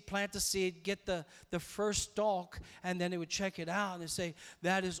seed, plant the seed, get the first stalk, and then they would check it out and they'd say,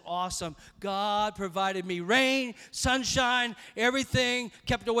 that is awesome. God provided me rain, sunshine, everything,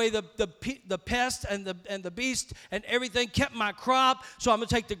 kept away the pest and the beast and everything, kept my crop. So I'm going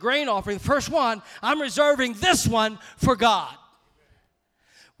to take the grain offering, the first one, I'm reserving this one for God.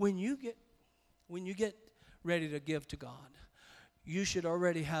 When you get ready to give to God, you should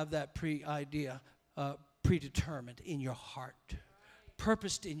already have that predetermined in your heart,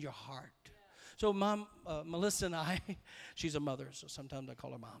 purposed in your heart. So Mom, Melissa and I, she's a mother, so sometimes I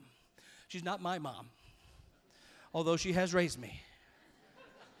call her Mom. She's not my mom, although she has raised me.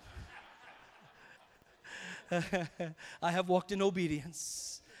 I have walked in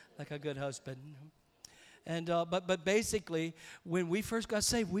obedience like a good husband. And but basically, when we first got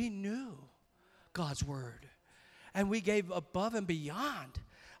saved, we knew God's word, and we gave above and beyond.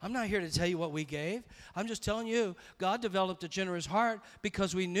 I'm not here to tell you what we gave. I'm just telling you, God developed a generous heart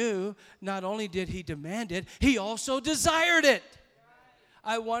because we knew not only did He demand it, He also desired it.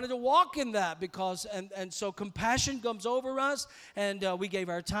 I wanted to walk in that because, and so compassion comes over us, and we gave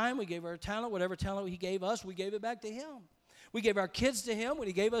our time, we gave our talent, whatever talent He gave us, we gave it back to Him. We gave our kids to Him. When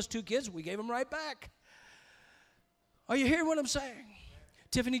He gave us 2 kids, we gave them right back. Are you hearing what I'm saying?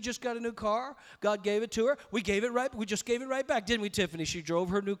 Tiffany just got a new car. God gave it to her. We just gave it right back, didn't we, Tiffany? She drove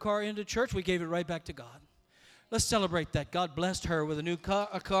her new car into church. We gave it right back to God. Let's celebrate that. God blessed her with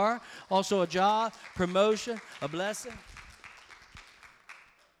a car, also a job, promotion, a blessing.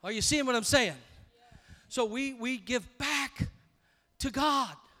 Are you seeing what I'm saying? So we give back to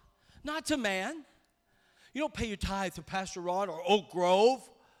God, not to man. You don't pay your tithe to Pastor Ron or Oak Grove.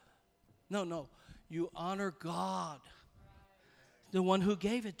 No. You honor God, the one who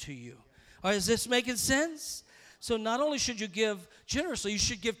gave it to you. Is this making sense? So not only should you give generously, you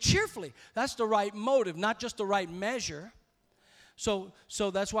should give cheerfully. That's the right motive, not just the right measure. So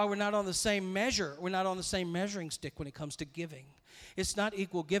that's why we're not on the same measure. We're not on the same measuring stick when it comes to giving. It's not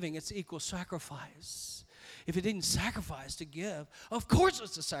equal giving, it's equal sacrifice. If it didn't sacrifice to give, of course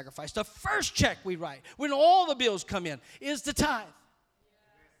it's a sacrifice. The first check we write, when all the bills come in, is the tithe.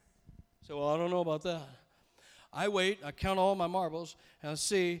 So, well, I don't know about that. I wait, I count all my marbles, and I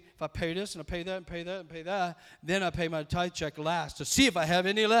see if I pay this, and I pay that, and pay that, and pay that. Then I pay my tithe check last to see if I have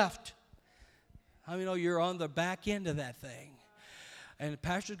any left. How many know you're on the back end of that thing? And the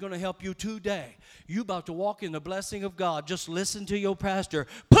pastor's going to help you today. You about to walk in the blessing of God. Just listen to your pastor.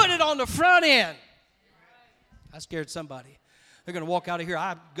 Put it on the front end. I scared somebody. They're going to walk out of here.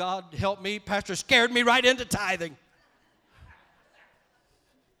 God help me. Pastor scared me right into tithing.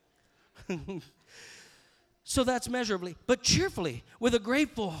 So that's measurably, but cheerfully, with a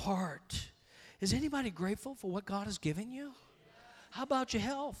grateful heart. Is anybody grateful for what God has given you? How about your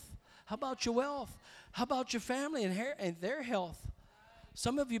health? How about your wealth? How about your family and their health?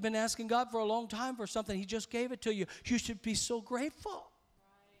 Some of you have been asking God for a long time for something. He just gave it to you. You should be so grateful.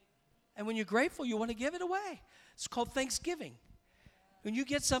 And when you're grateful, you want to give it away. It's called Thanksgiving. When you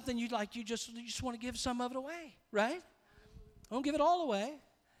get something you like, you just want to give some of it away, right? Don't give it all away.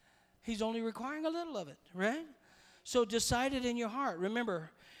 He's only requiring a little of it, right? So decide it in your heart.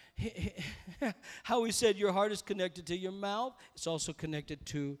 Remember how we said your heart is connected to your mouth. It's also connected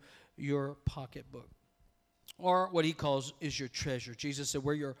to your pocketbook. Or what he calls is your treasure. Jesus said,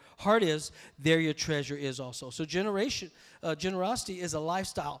 where your heart is, there your treasure is also. So generosity is a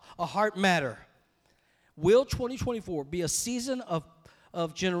lifestyle, a heart matter. Will 2024 be a season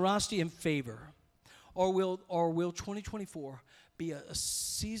of generosity and favor? Or will 2024 be a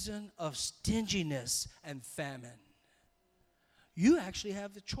season of stinginess and famine? You actually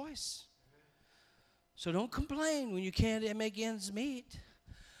have the choice. So don't complain when you can't make ends meet.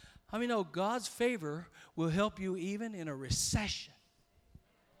 How many know God's favor will help you even in a recession?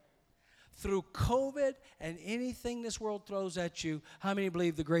 Through COVID and anything this world throws at you, how many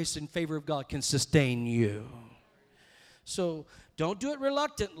believe the grace and favor of God can sustain you? So don't do it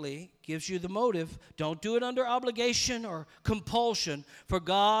reluctantly, gives you the motive. Don't do it under obligation or compulsion, for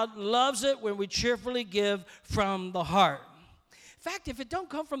God loves it when we cheerfully give from the heart. In fact, if it don't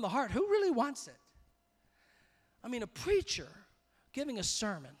come from the heart, who really wants it? I mean, a preacher giving a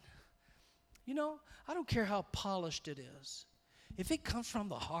sermon, you know, I don't care how polished it is. If it comes from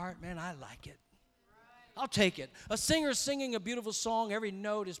the heart, man, I like it. I'll take it. A singer singing a beautiful song, every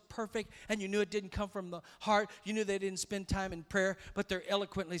note is perfect, and you knew it didn't come from the heart. You knew they didn't spend time in prayer, but they're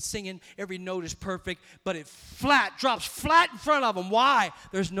eloquently singing. Every note is perfect, but it drops flat in front of them. Why?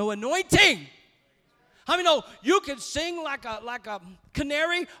 There's no anointing. How many know you can sing like a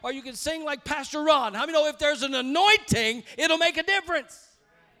canary, or you can sing like Pastor Ron? How many know if there's an anointing, it'll make a difference?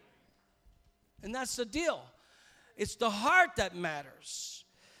 And that's the deal. It's the heart that matters.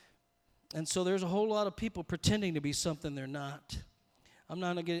 And so there's a whole lot of people pretending to be something they're not. I'm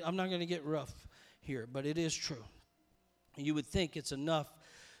not going to get rough here, but it is true. You would think it's enough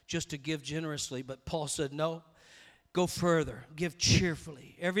just to give generously, but Paul said, no, go further. Give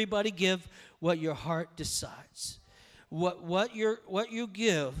cheerfully. Everybody give what your heart decides. What you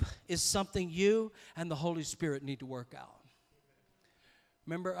give is something you and the Holy Spirit need to work out.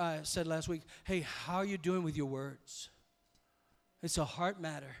 Remember I said last week, hey, how are you doing with your words? It's a heart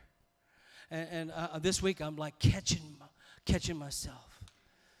matter. And this week I'm like catching myself.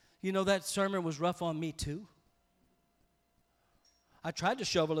 You know, that sermon was rough on me too. I tried to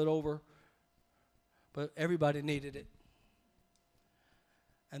shovel it over, but everybody needed it.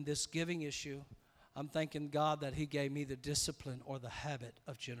 And this giving issue, I'm thanking God that he gave me the discipline or the habit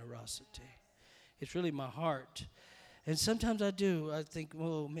of generosity. It's really my heart. And sometimes I do. I think,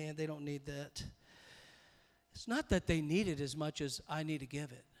 oh, man, they don't need that. It's not that they need it as much as I need to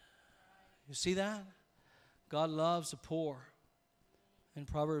give it. You see that? God loves the poor. And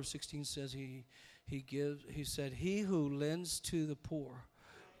Proverbs 16 says he said, he who lends to the poor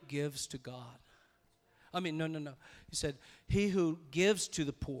gives to God. No. He said, he who gives to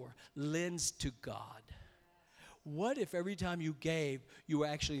the poor lends to God. What if every time you gave, you were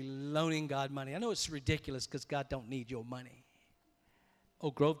actually loaning God money? I know it's ridiculous because God don't need your money.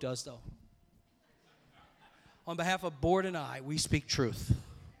 Oak Grove does, though. On behalf of Board and I, we speak truth.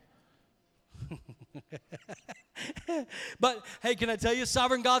 But, hey, can I tell you,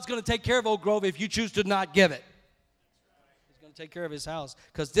 sovereign God's going to take care of Oak Grove if you choose to not give it. He's going to take care of his house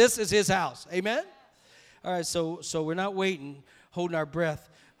because this is his house. Amen? All right, so we're not waiting, holding our breath.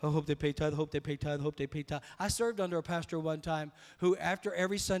 I hope they pay tithe, I hope they pay tithe, I hope they pay tithe. I served under a pastor one time who, after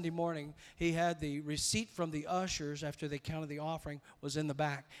every Sunday morning, he had the receipt from the ushers after they counted the offering was in the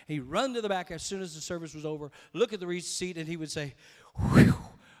back. He'd run to the back as soon as the service was over, look at the receipt, and he would say, whew,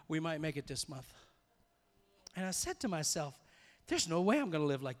 we might make it this month. And I said to myself, there's no way I'm going to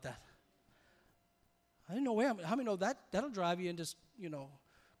live like that. I didn't know way. How many know that'll drive you into,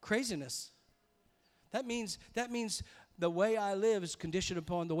 craziness. That means the way I live is conditioned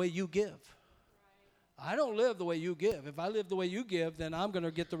upon the way you give. I don't live the way you give. If I live the way you give, then I'm going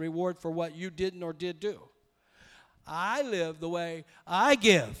to get the reward for what you didn't or did do. I live the way I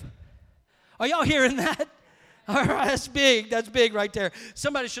give. Are y'all hearing that? All right, that's big. That's big right there.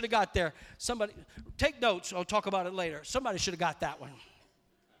 Somebody should have got there. Somebody, take notes. I'll talk about it later. Somebody should have got that one.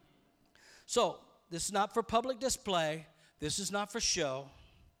 So, this is not for public display. This is not for show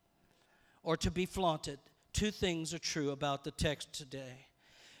or to be flaunted. Two things are true about the text today.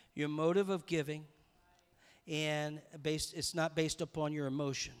 Your motive of giving, and it's not based upon your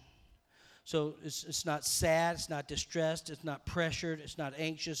emotion. So it's not sad, it's not distressed, it's not pressured, it's not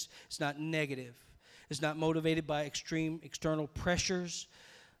anxious, it's not negative. It's not motivated by extreme external pressures.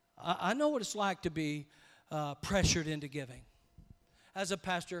 I know what it's like to be pressured into giving. As a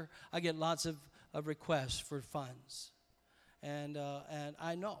pastor, I get lots of requests for funds. And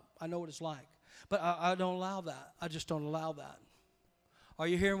I know what it's like. But I don't allow that. I just don't allow that. Are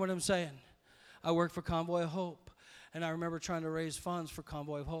you hearing what I'm saying? I work for Convoy of Hope, and I remember trying to raise funds for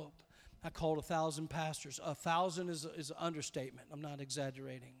Convoy of Hope. I called 1,000 pastors. 1,000 is an understatement. I'm not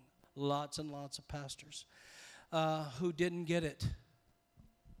exaggerating. Lots and lots of pastors who didn't get it.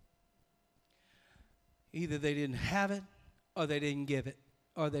 Either they didn't have it, or they didn't give it,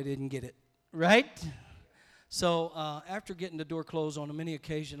 or they didn't get it. Right? So after getting the door closed on many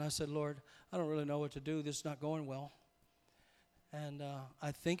occasions, I said, Lord, I don't really know what to do. This is not going well. And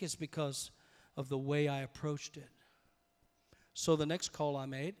I think it's because of the way I approached it. So the next call I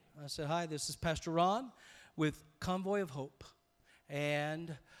made, I said, hi, this is Pastor Ron with Convoy of Hope.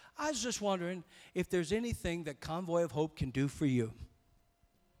 And I was just wondering if there's anything that Convoy of Hope can do for you.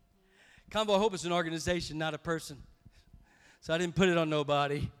 Convoy of Hope is an organization, not a person. So I didn't put it on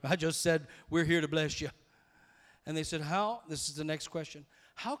nobody. I just said, we're here to bless you. And they said, how? This is the next question.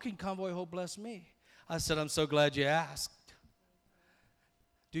 How can Convoy of Hope bless me? I said, I'm so glad you asked.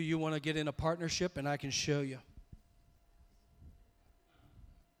 Do you want to get in a partnership? And I can show you.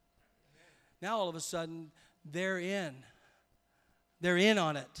 Now all of a sudden, they're in. They're in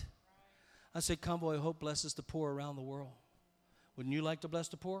on it. I said, Convoy of Hope blesses the poor around the world. Wouldn't you like to bless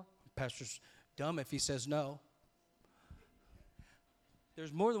the poor? Pastor's dumb if he says no.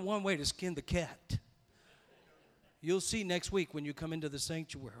 There's more than one way to skin the cat. You'll see next week when you come into the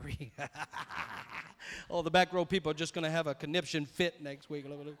sanctuary. Oh, the back row people are just going to have a conniption fit next week.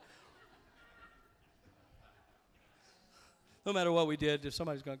 No matter what we did, if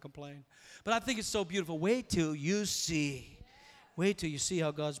somebody's going to complain. But I think it's so beautiful. Wait till you see. Wait till you see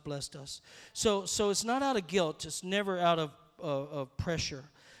how God's blessed us. So it's not out of guilt. It's never out of pressure.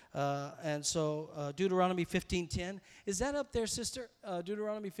 And so Deuteronomy 15:10. Is that up there, sister?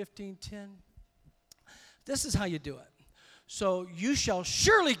 Deuteronomy 15:10. This is how you do it. So you shall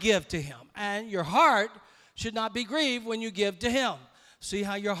surely give to him, and your heart should not be grieved when you give to him. See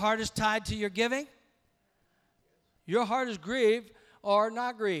how your heart is tied to your giving? Your heart is grieved or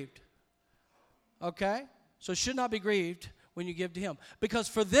not grieved. Okay? So it should not be grieved when you give to him. Because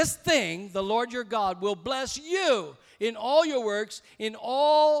for this thing, the Lord your God will bless you in all your works, in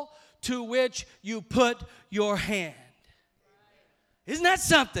all to which you put your hand. Isn't that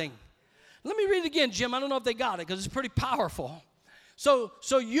something? Let me read it again, Jim. I don't know if they got it because it's pretty powerful. So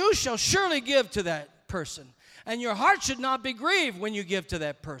you shall surely give to that person. And your heart should not be grieved when you give to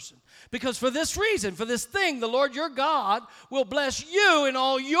that person. Because for this reason, for this thing, the Lord your God will bless you in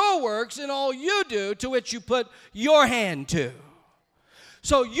all your works and all you do to which you put your hand to.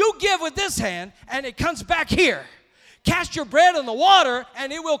 So you give with this hand, and it comes back here. Cast your bread on the water,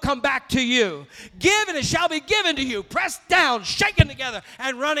 and it will come back to you. Give, and it shall be given to you. Pressed down, shaken together,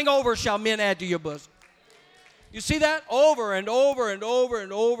 and running over shall men add to your bosom. You see that? Over and over and over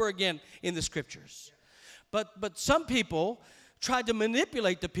and over again in the Scriptures. But some people tried to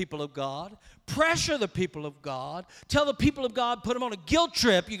manipulate the people of God, pressure the people of God, tell the people of God, put them on a guilt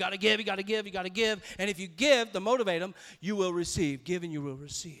trip. You got to give, you got to give, you got to give. And if you give, to motivate them, you will receive. Give and you will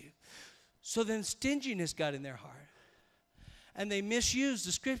receive. So then stinginess got in their heart. And they misused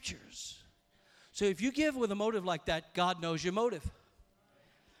the Scriptures. So if you give with a motive like that, God knows your motive.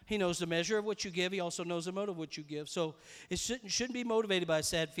 He knows the measure of what you give. He also knows the motive of what you give. So it shouldn't be motivated by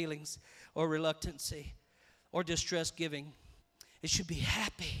sad feelings or reluctancy or distressed giving. It should be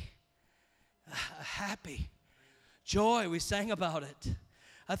happy. Happy. Joy, we sang about it.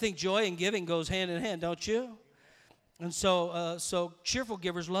 I think joy and giving goes hand in hand, don't you? And so cheerful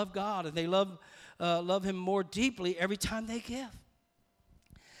givers love God, and they love Him more deeply every time they give.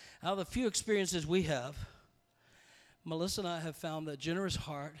 Out of the few experiences we have, Melissa and I have found that generous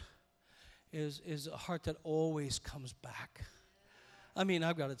heart is a heart that always comes back. I mean,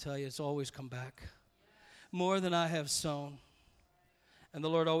 I've got to tell you, it's always come back. More than I have sown. And the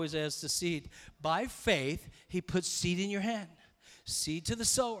Lord always adds the seed. By faith, He puts seed in your hand. Seed to the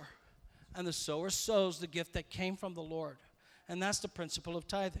sower. And the sower sows the gift that came from the Lord. And that's the principle of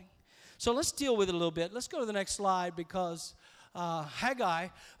tithing. So let's deal with it a little bit. Let's go to the next slide because Haggai,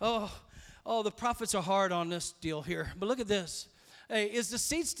 the prophets are hard on this deal here. But look at this. Hey, is the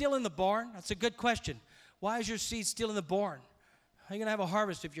seed still in the barn? That's a good question. Why is your seed still in the barn? How are you going to have a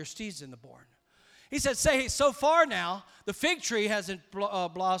harvest if your seed's in the barn? He said, say, so far now, the fig tree hasn't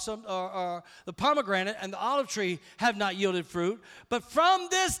blossomed, or the pomegranate and the olive tree have not yielded fruit. But from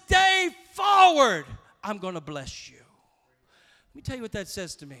this day forward, I'm going to bless you. Let me tell you what that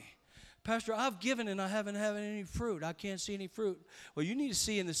says to me. Pastor, I've given and I haven't had any fruit. I can't see any fruit. Well, you need to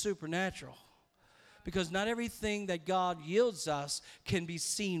see in the supernatural. Because not everything that God yields us can be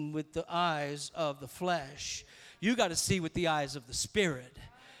seen with the eyes of the flesh. You got to see with the eyes of the Spirit.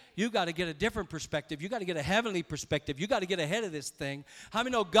 You got to get a different perspective. You got to get a heavenly perspective. You got to get ahead of this thing. How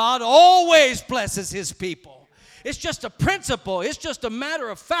many know God always blesses His people? It's just a principle. It's just a matter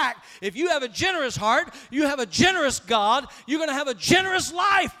of fact. If you have a generous heart, you have a generous God, you're going to have a generous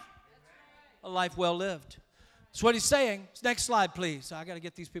life. A life well lived. That's what He's saying. Next slide, please. I got to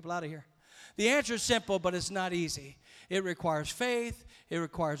get these people out of here. The answer is simple, but it's not easy. It requires faith. It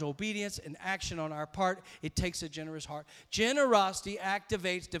requires obedience and action on our part. It takes a generous heart. Generosity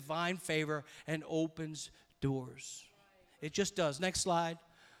activates divine favor and opens doors. It just does. Next slide.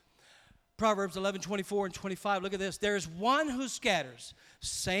 Proverbs 11:24 and 25. Look at this. There is one who scatters.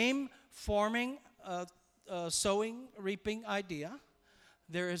 Same forming, sowing, reaping idea.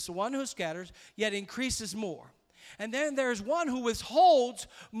 There is one who scatters, yet increases more. And then there's one who withholds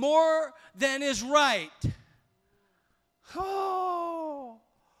more than is right. Oh,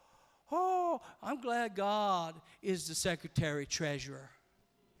 I'm glad God is the secretary treasurer.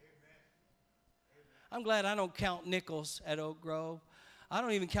 I'm glad I don't count nickels at Oak Grove. I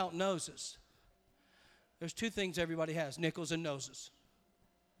don't even count noses. There's two things everybody has, nickels and noses.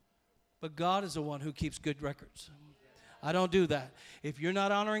 But God is the one who keeps good records. I don't do that. If you're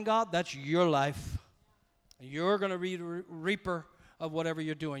not honoring God, that's your life. You're going to be a reaper of whatever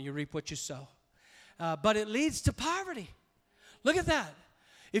you're doing. You reap what you sow. But it leads to poverty. Look at that.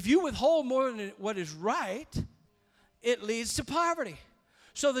 If you withhold more than what is right, it leads to poverty.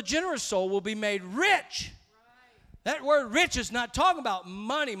 So the generous soul will be made rich. That word rich is not talking about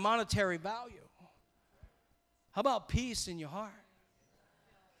money, monetary value. How about peace in your heart?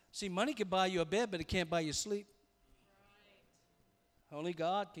 See, money can buy you a bed, but it can't buy you sleep. Only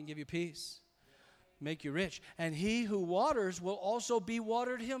God can give you peace, make you rich. And he who waters will also be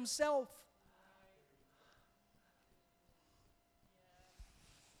watered himself.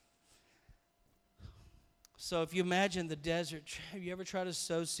 So if you imagine the desert, have you ever tried to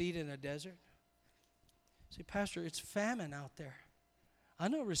sow seed in a desert? Say, Pastor, it's famine out there. I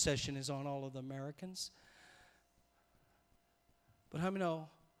know recession is on all of the Americans. But how many know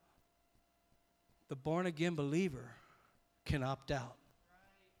the born-again believer can opt out?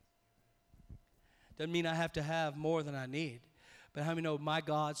 Doesn't mean I have to have more than I need. But how many know my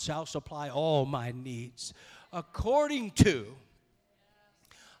God shall supply all my needs according to,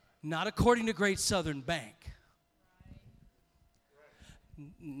 not according to Great Southern Bank,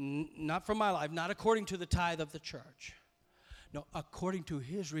 Not for my life, not according to the tithe of the church. No, according to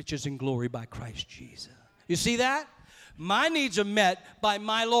his riches and glory by Christ Jesus. You see that? My needs are met by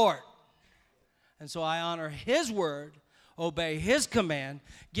my Lord. And so I honor his word, obey his command,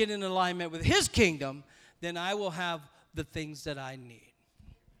 get in alignment with his kingdom, then I will have the things that I need.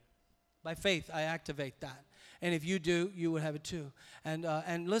 By faith, I activate that. And if you do, you will have it too.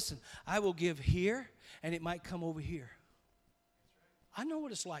 And listen, I will give here, and it might come over here. I know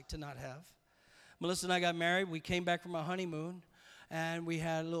what it's like to not have. Melissa and I got married. We came back from our honeymoon, and we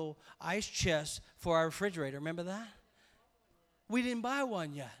had a little ice chest for our refrigerator. Remember that? We didn't buy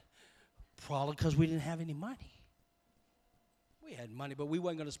one yet. Probably because we didn't have any money. We had money, but we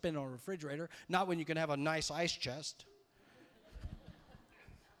weren't going to spend it on a refrigerator. Not when you can have a nice ice chest.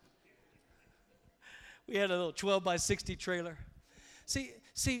 We had a little 12 by 60 trailer. See,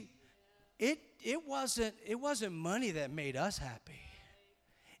 it wasn't money that made us happy.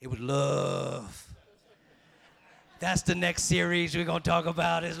 It was love. That's the next series we're going to talk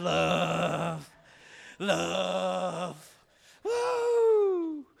about is love. Love.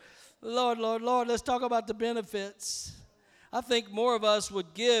 Woo! Lord, Lord, Lord, let's talk about the benefits. I think more of us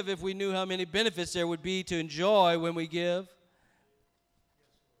would give if we knew how many benefits there would be to enjoy when we give.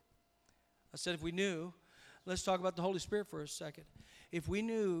 I said if we knew. Let's talk about the Holy Spirit for a second. If we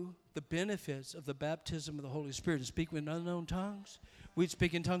knew the benefits of the baptism of the Holy Spirit and speak with unknown tongues, we'd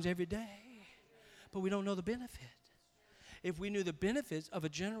speak in tongues every day. But we don't know the benefit. If we knew the benefits of a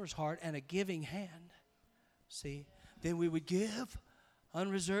generous heart and a giving hand, see, then we would give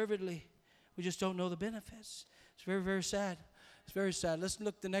unreservedly. We just don't know the benefits. It's very, very sad. It's very sad. Let's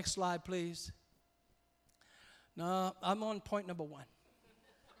look at the next slide, please. No, I'm on point number 1.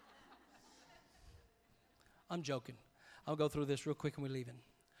 I'm joking. I'll go through this real quick and we're leaving.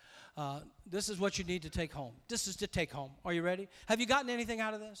 This is what you need to take home. This is to take home. Are you ready? Have you gotten anything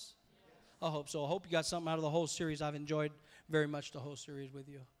out of this? I hope so. I hope you got something out of the whole series. I've enjoyed very much the whole series with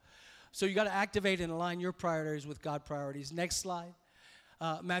you. So you got to activate and align your priorities with God's priorities. Next slide.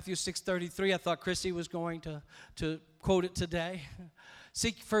 Matthew 6:33. I thought Chrissy was going to quote it today.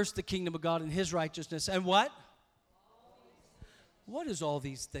 Seek first the kingdom of God and his righteousness. And what? What is all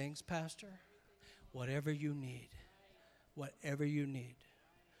these things, Pastor? Whatever you need. Whatever you need.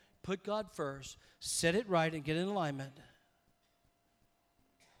 Put God first. Set it right and get in alignment.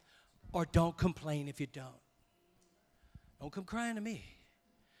 Or don't complain if you don't. Don't come crying to me.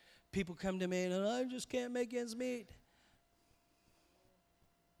 People come to me and I just can't make ends meet.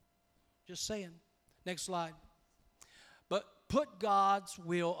 Just saying. Next slide. But put God's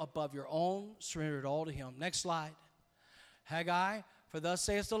will above your own. Surrender it all to him. Next slide. Haggai. For thus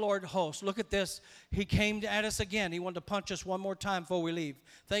saith the Lord host. Look at this. He came at us again. He wanted to punch us one more time before we leave.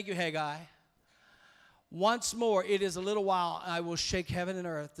 Thank you, Haggai. Once more, it is a little while, I will shake heaven and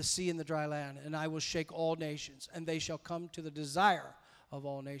earth, the sea and the dry land, and I will shake all nations, and they shall come to the desire of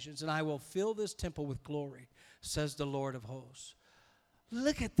all nations, and I will fill this temple with glory, says the Lord of hosts.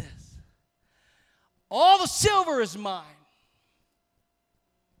 Look at this. All the silver is mine.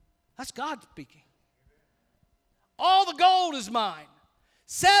 That's God speaking. All the gold is mine,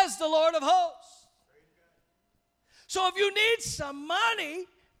 says the Lord of hosts. So if you need some money,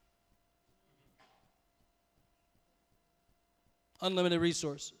 unlimited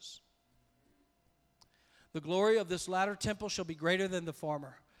resources. The glory of this latter temple shall be greater than the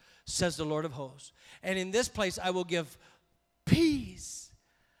former, says the Lord of hosts. And in this place I will give peace.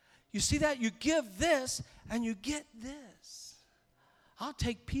 You see that? You give this and you get this. I'll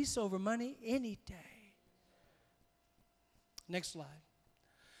take peace over money any day. Next slide.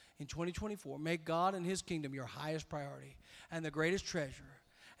 In 2024, make God and his kingdom your highest priority and the greatest treasure.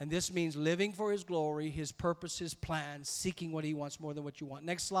 And this means living for his glory, his purpose, his plan, seeking what he wants more than what you want.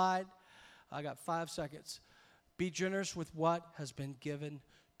 Next slide. I got 5 seconds. Be generous with what has been given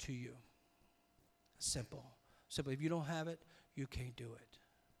to you. Simple. Simple. If you don't have it, you can't do it.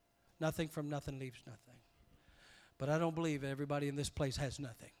 Nothing from nothing leaves nothing. But I don't believe everybody in this place has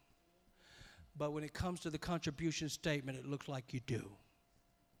nothing. But when it comes to the contribution statement, it looks like you do.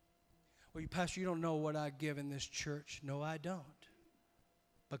 Well, Pastor, you don't know what I give in this church. No, I don't.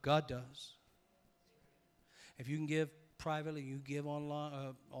 But God does. If you can give privately, you give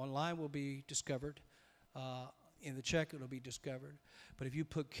online. Online will be discovered. In the check, it'll be discovered. But if you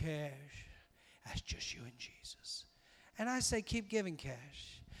put cash, that's just you and Jesus. And I say keep giving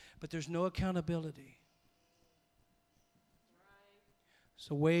cash. But there's no accountability. It's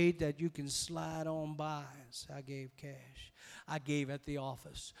a way that you can slide on by and say, I gave cash. I gave at the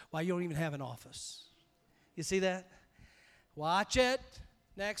office. Why, you don't even have an office. You see that? Watch it.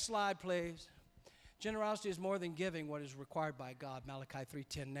 Next slide, please. Generosity is more than giving what is required by God. Malachi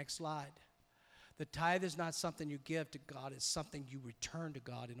 3:10. Next slide. The tithe is not something you give to God. It's something you return to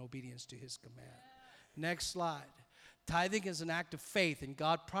God in obedience to his command. Next slide. Tithing is an act of faith, and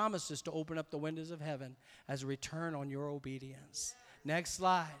God promises to open up the windows of heaven as a return on your obedience. Next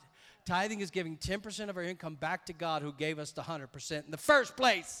slide. Tithing is giving 10% of our income back to God who gave us the 100% in the first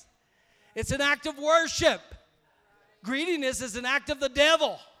place. It's an act of worship. Greediness is an act of the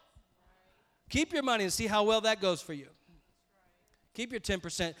devil. Keep your money and see how well that goes for you. Keep your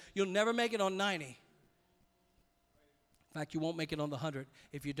 10%. You'll never make it on 90. In fact, you won't make it on the 100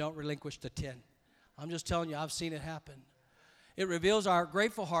 if you don't relinquish the 10. I'm just telling you, I've seen it happen. It reveals our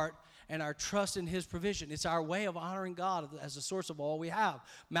grateful heart and our trust in his provision. It's our way of honoring God as the source of all we have.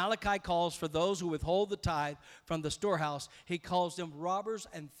 Malachi calls for those who withhold the tithe from the storehouse, he calls them robbers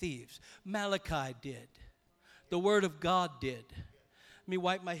and thieves. Malachi did. The word of God did. Let me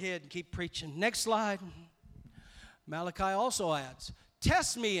wipe my head and keep preaching. Next slide. Malachi also adds,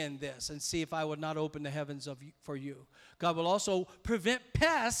 test me in this and see if I would not open the heavens for you. God will also prevent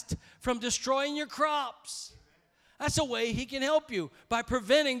pests from destroying your crops. That's a way he can help you, by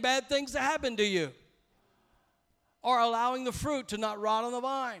preventing bad things to happen to you or allowing the fruit to not rot on the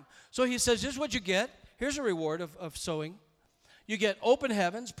vine. So he says, this is what you get. Here's a reward of sowing. You get open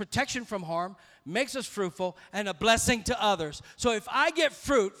heavens, protection from harm, makes us fruitful, and a blessing to others. So if I get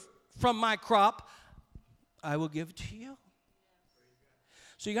fruit from my crop, I will give it to you.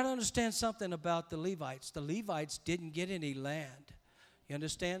 So you got to understand something about the Levites. The Levites didn't get any land. You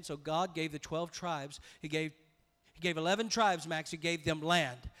understand? So God gave the 12 tribes. He gave 11 tribes, Max. He gave them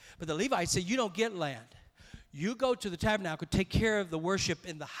land. But the Levites said, you don't get land. You go to the tabernacle, take care of the worship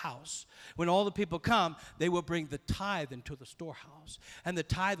in the house. When all the people come, they will bring the tithe into the storehouse. And the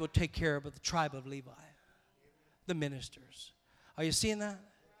tithe will take care of the tribe of Levi, the ministers. Are you seeing that?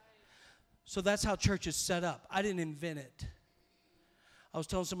 So that's how church is set up. I didn't invent it. I was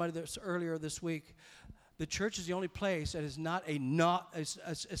telling somebody this earlier this week. The church is the only place that is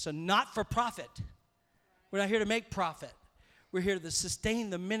it's a not-for-profit. We're not here to make profit. We're here to sustain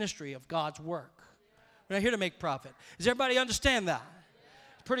the ministry of God's work. We're not here to make profit. Does everybody understand that?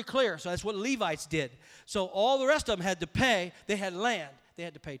 It's pretty clear. So that's what Levites did. So all the rest of them had to pay. They had land. They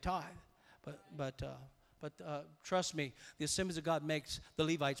had to pay tithe. But trust me, the Assemblies of God makes the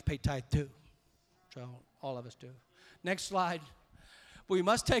Levites pay tithe too. So all of us do. Next slide. We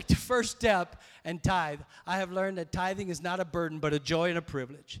must take the first step and tithe. I have learned that tithing is not a burden, but a joy and a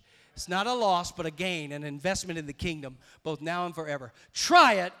privilege. It's not a loss, but a gain, an investment in the kingdom, both now and forever.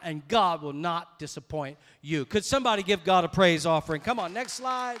 Try it, and God will not disappoint you. Could somebody give God a praise offering? Come on, next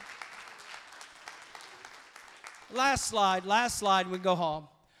slide. Last slide, we can go home.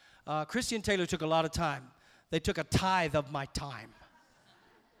 Christy and Taylor took a lot of time. They took a tithe of my time.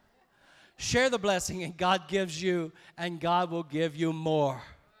 Share the blessing, and God gives you, and God will give you more.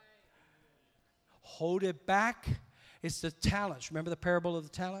 Hold it back. It's the talents. Remember the parable of the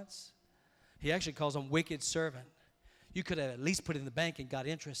talents? He actually calls them wicked servant. You could have at least put it in the bank and got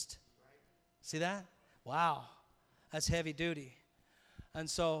interest. See that? Wow. That's heavy duty. And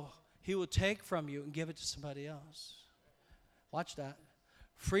so he will take from you and give it to somebody else. Watch that.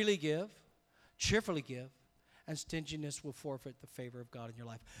 Freely give, cheerfully give, and stinginess will forfeit the favor of God in your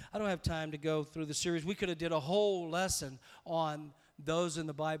life. I don't have time to go through the series. We could have did a whole lesson on those in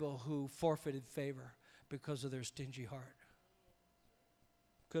the Bible who forfeited favor because of their stingy heart.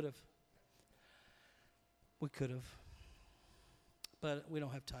 Could have. We could have. But we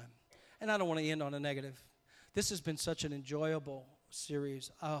don't have time. And I don't want to end on a negative. This has been such an enjoyable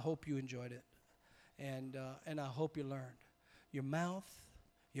series. I hope you enjoyed it. And I hope you learned. Your mouth,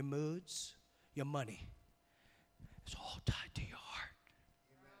 your moods, your money. It's all tied to your heart.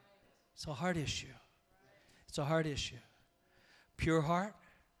 It's a heart issue. It's a heart issue. Pure heart,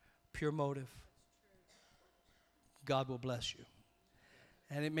 pure motive. God will bless you.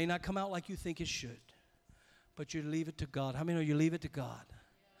 And it may not come out like you think it should, but you leave it to God. How many know you leave it to God?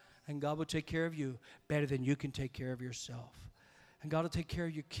 And God will take care of you better than you can take care of yourself. And God will take care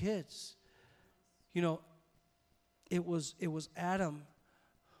of your kids. You know, it was Adam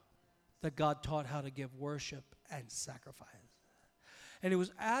that God taught how to give worship and sacrifice. And it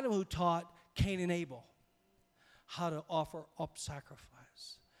was Adam who taught Cain and Abel how to offer up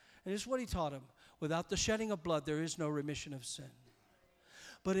sacrifice. And this is what he taught him. Without the shedding of blood, there is no remission of sin.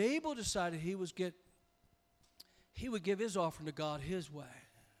 But Abel decided he would give his offering to God his way.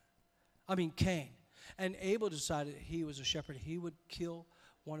 Cain. And Abel decided he was a shepherd. He would kill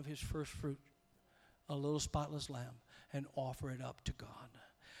one of his first fruit, a little spotless lamb, and offer it up to God.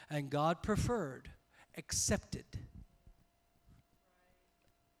 And God accepted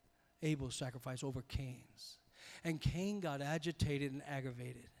Abel's sacrifice over Cain's. And Cain got agitated and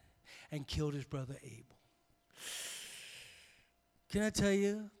aggravated and killed his brother Abel. Can I tell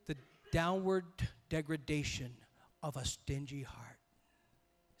you, the downward degradation of a stingy heart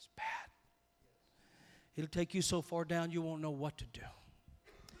is bad. It'll take you so far down you won't know what to do.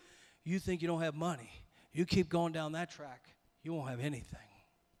 You think you don't have money. You keep going down that track, you won't have anything.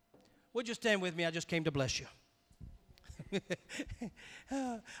 Would you stand with me? I just came to bless you.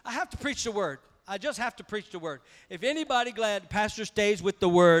 I have to preach the word. I just have to preach the word. If anybody glad pastor stays with the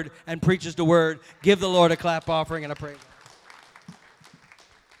word and preaches the word, give the Lord a clap offering and a praise.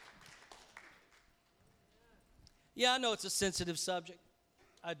 Yeah, I know it's a sensitive subject.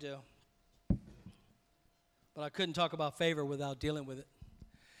 I do. But I couldn't talk about favor without dealing with it.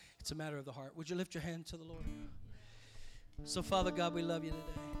 It's a matter of the heart. Would you lift your hand to the Lord? So, Father God, we love you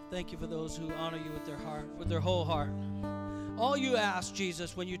today. Thank you for those who honor you with their heart, with their whole heart. All you asked,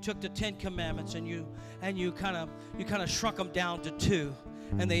 Jesus, when you took the 10 commandments and you kind of shrunk them down to 2,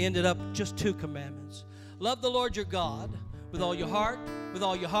 and they ended up just 2 commandments. Love the Lord your God with all your heart, with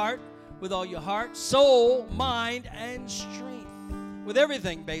all your heart, with all your heart, soul, mind, and strength. With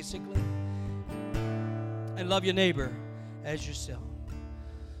everything, basically. And love your neighbor as yourself.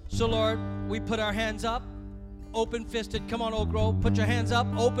 So, Lord, we put our hands up, open-fisted. Come on, Oak Grove, put your hands up,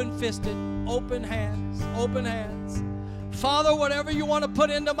 open-fisted, open hands, open hands. Father, whatever you want to put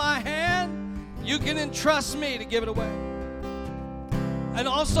into my hand, you can entrust me to give it away. And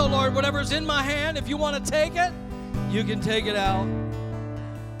also, Lord, whatever's in my hand, if you want to take it, you can take it out.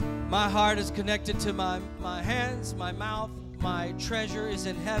 My heart is connected to my hands, my mouth. My treasure is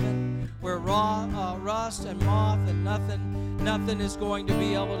in heaven, where rust and moth and nothing is going to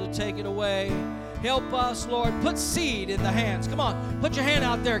be able to take it away. Help us, Lord. Put seed in the hands. Come on, put your hand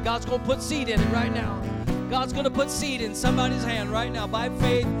out there. God's going to put seed in it right now. God's going to put seed in somebody's hand right now. By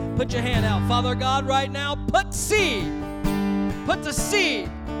faith, put your hand out. Father God, right now, put seed. Put the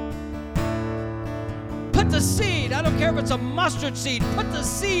seed. Put the seed. I don't care if it's a mustard seed. Put the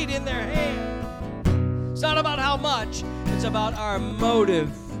seed in their hand. It's not about how much. It's about our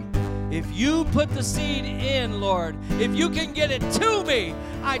motive. If you put the seed in, Lord, if you can get it to me,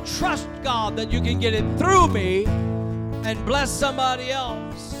 I trust, God, that you can get it through me and bless somebody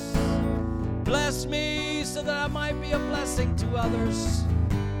else. Bless me so that I might be a blessing to others.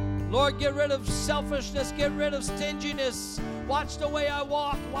 Lord, get rid of selfishness. Get rid of stinginess. Watch the way I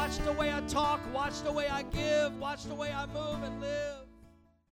walk. Watch the way I talk. Watch the way I give. Watch the way I move and live.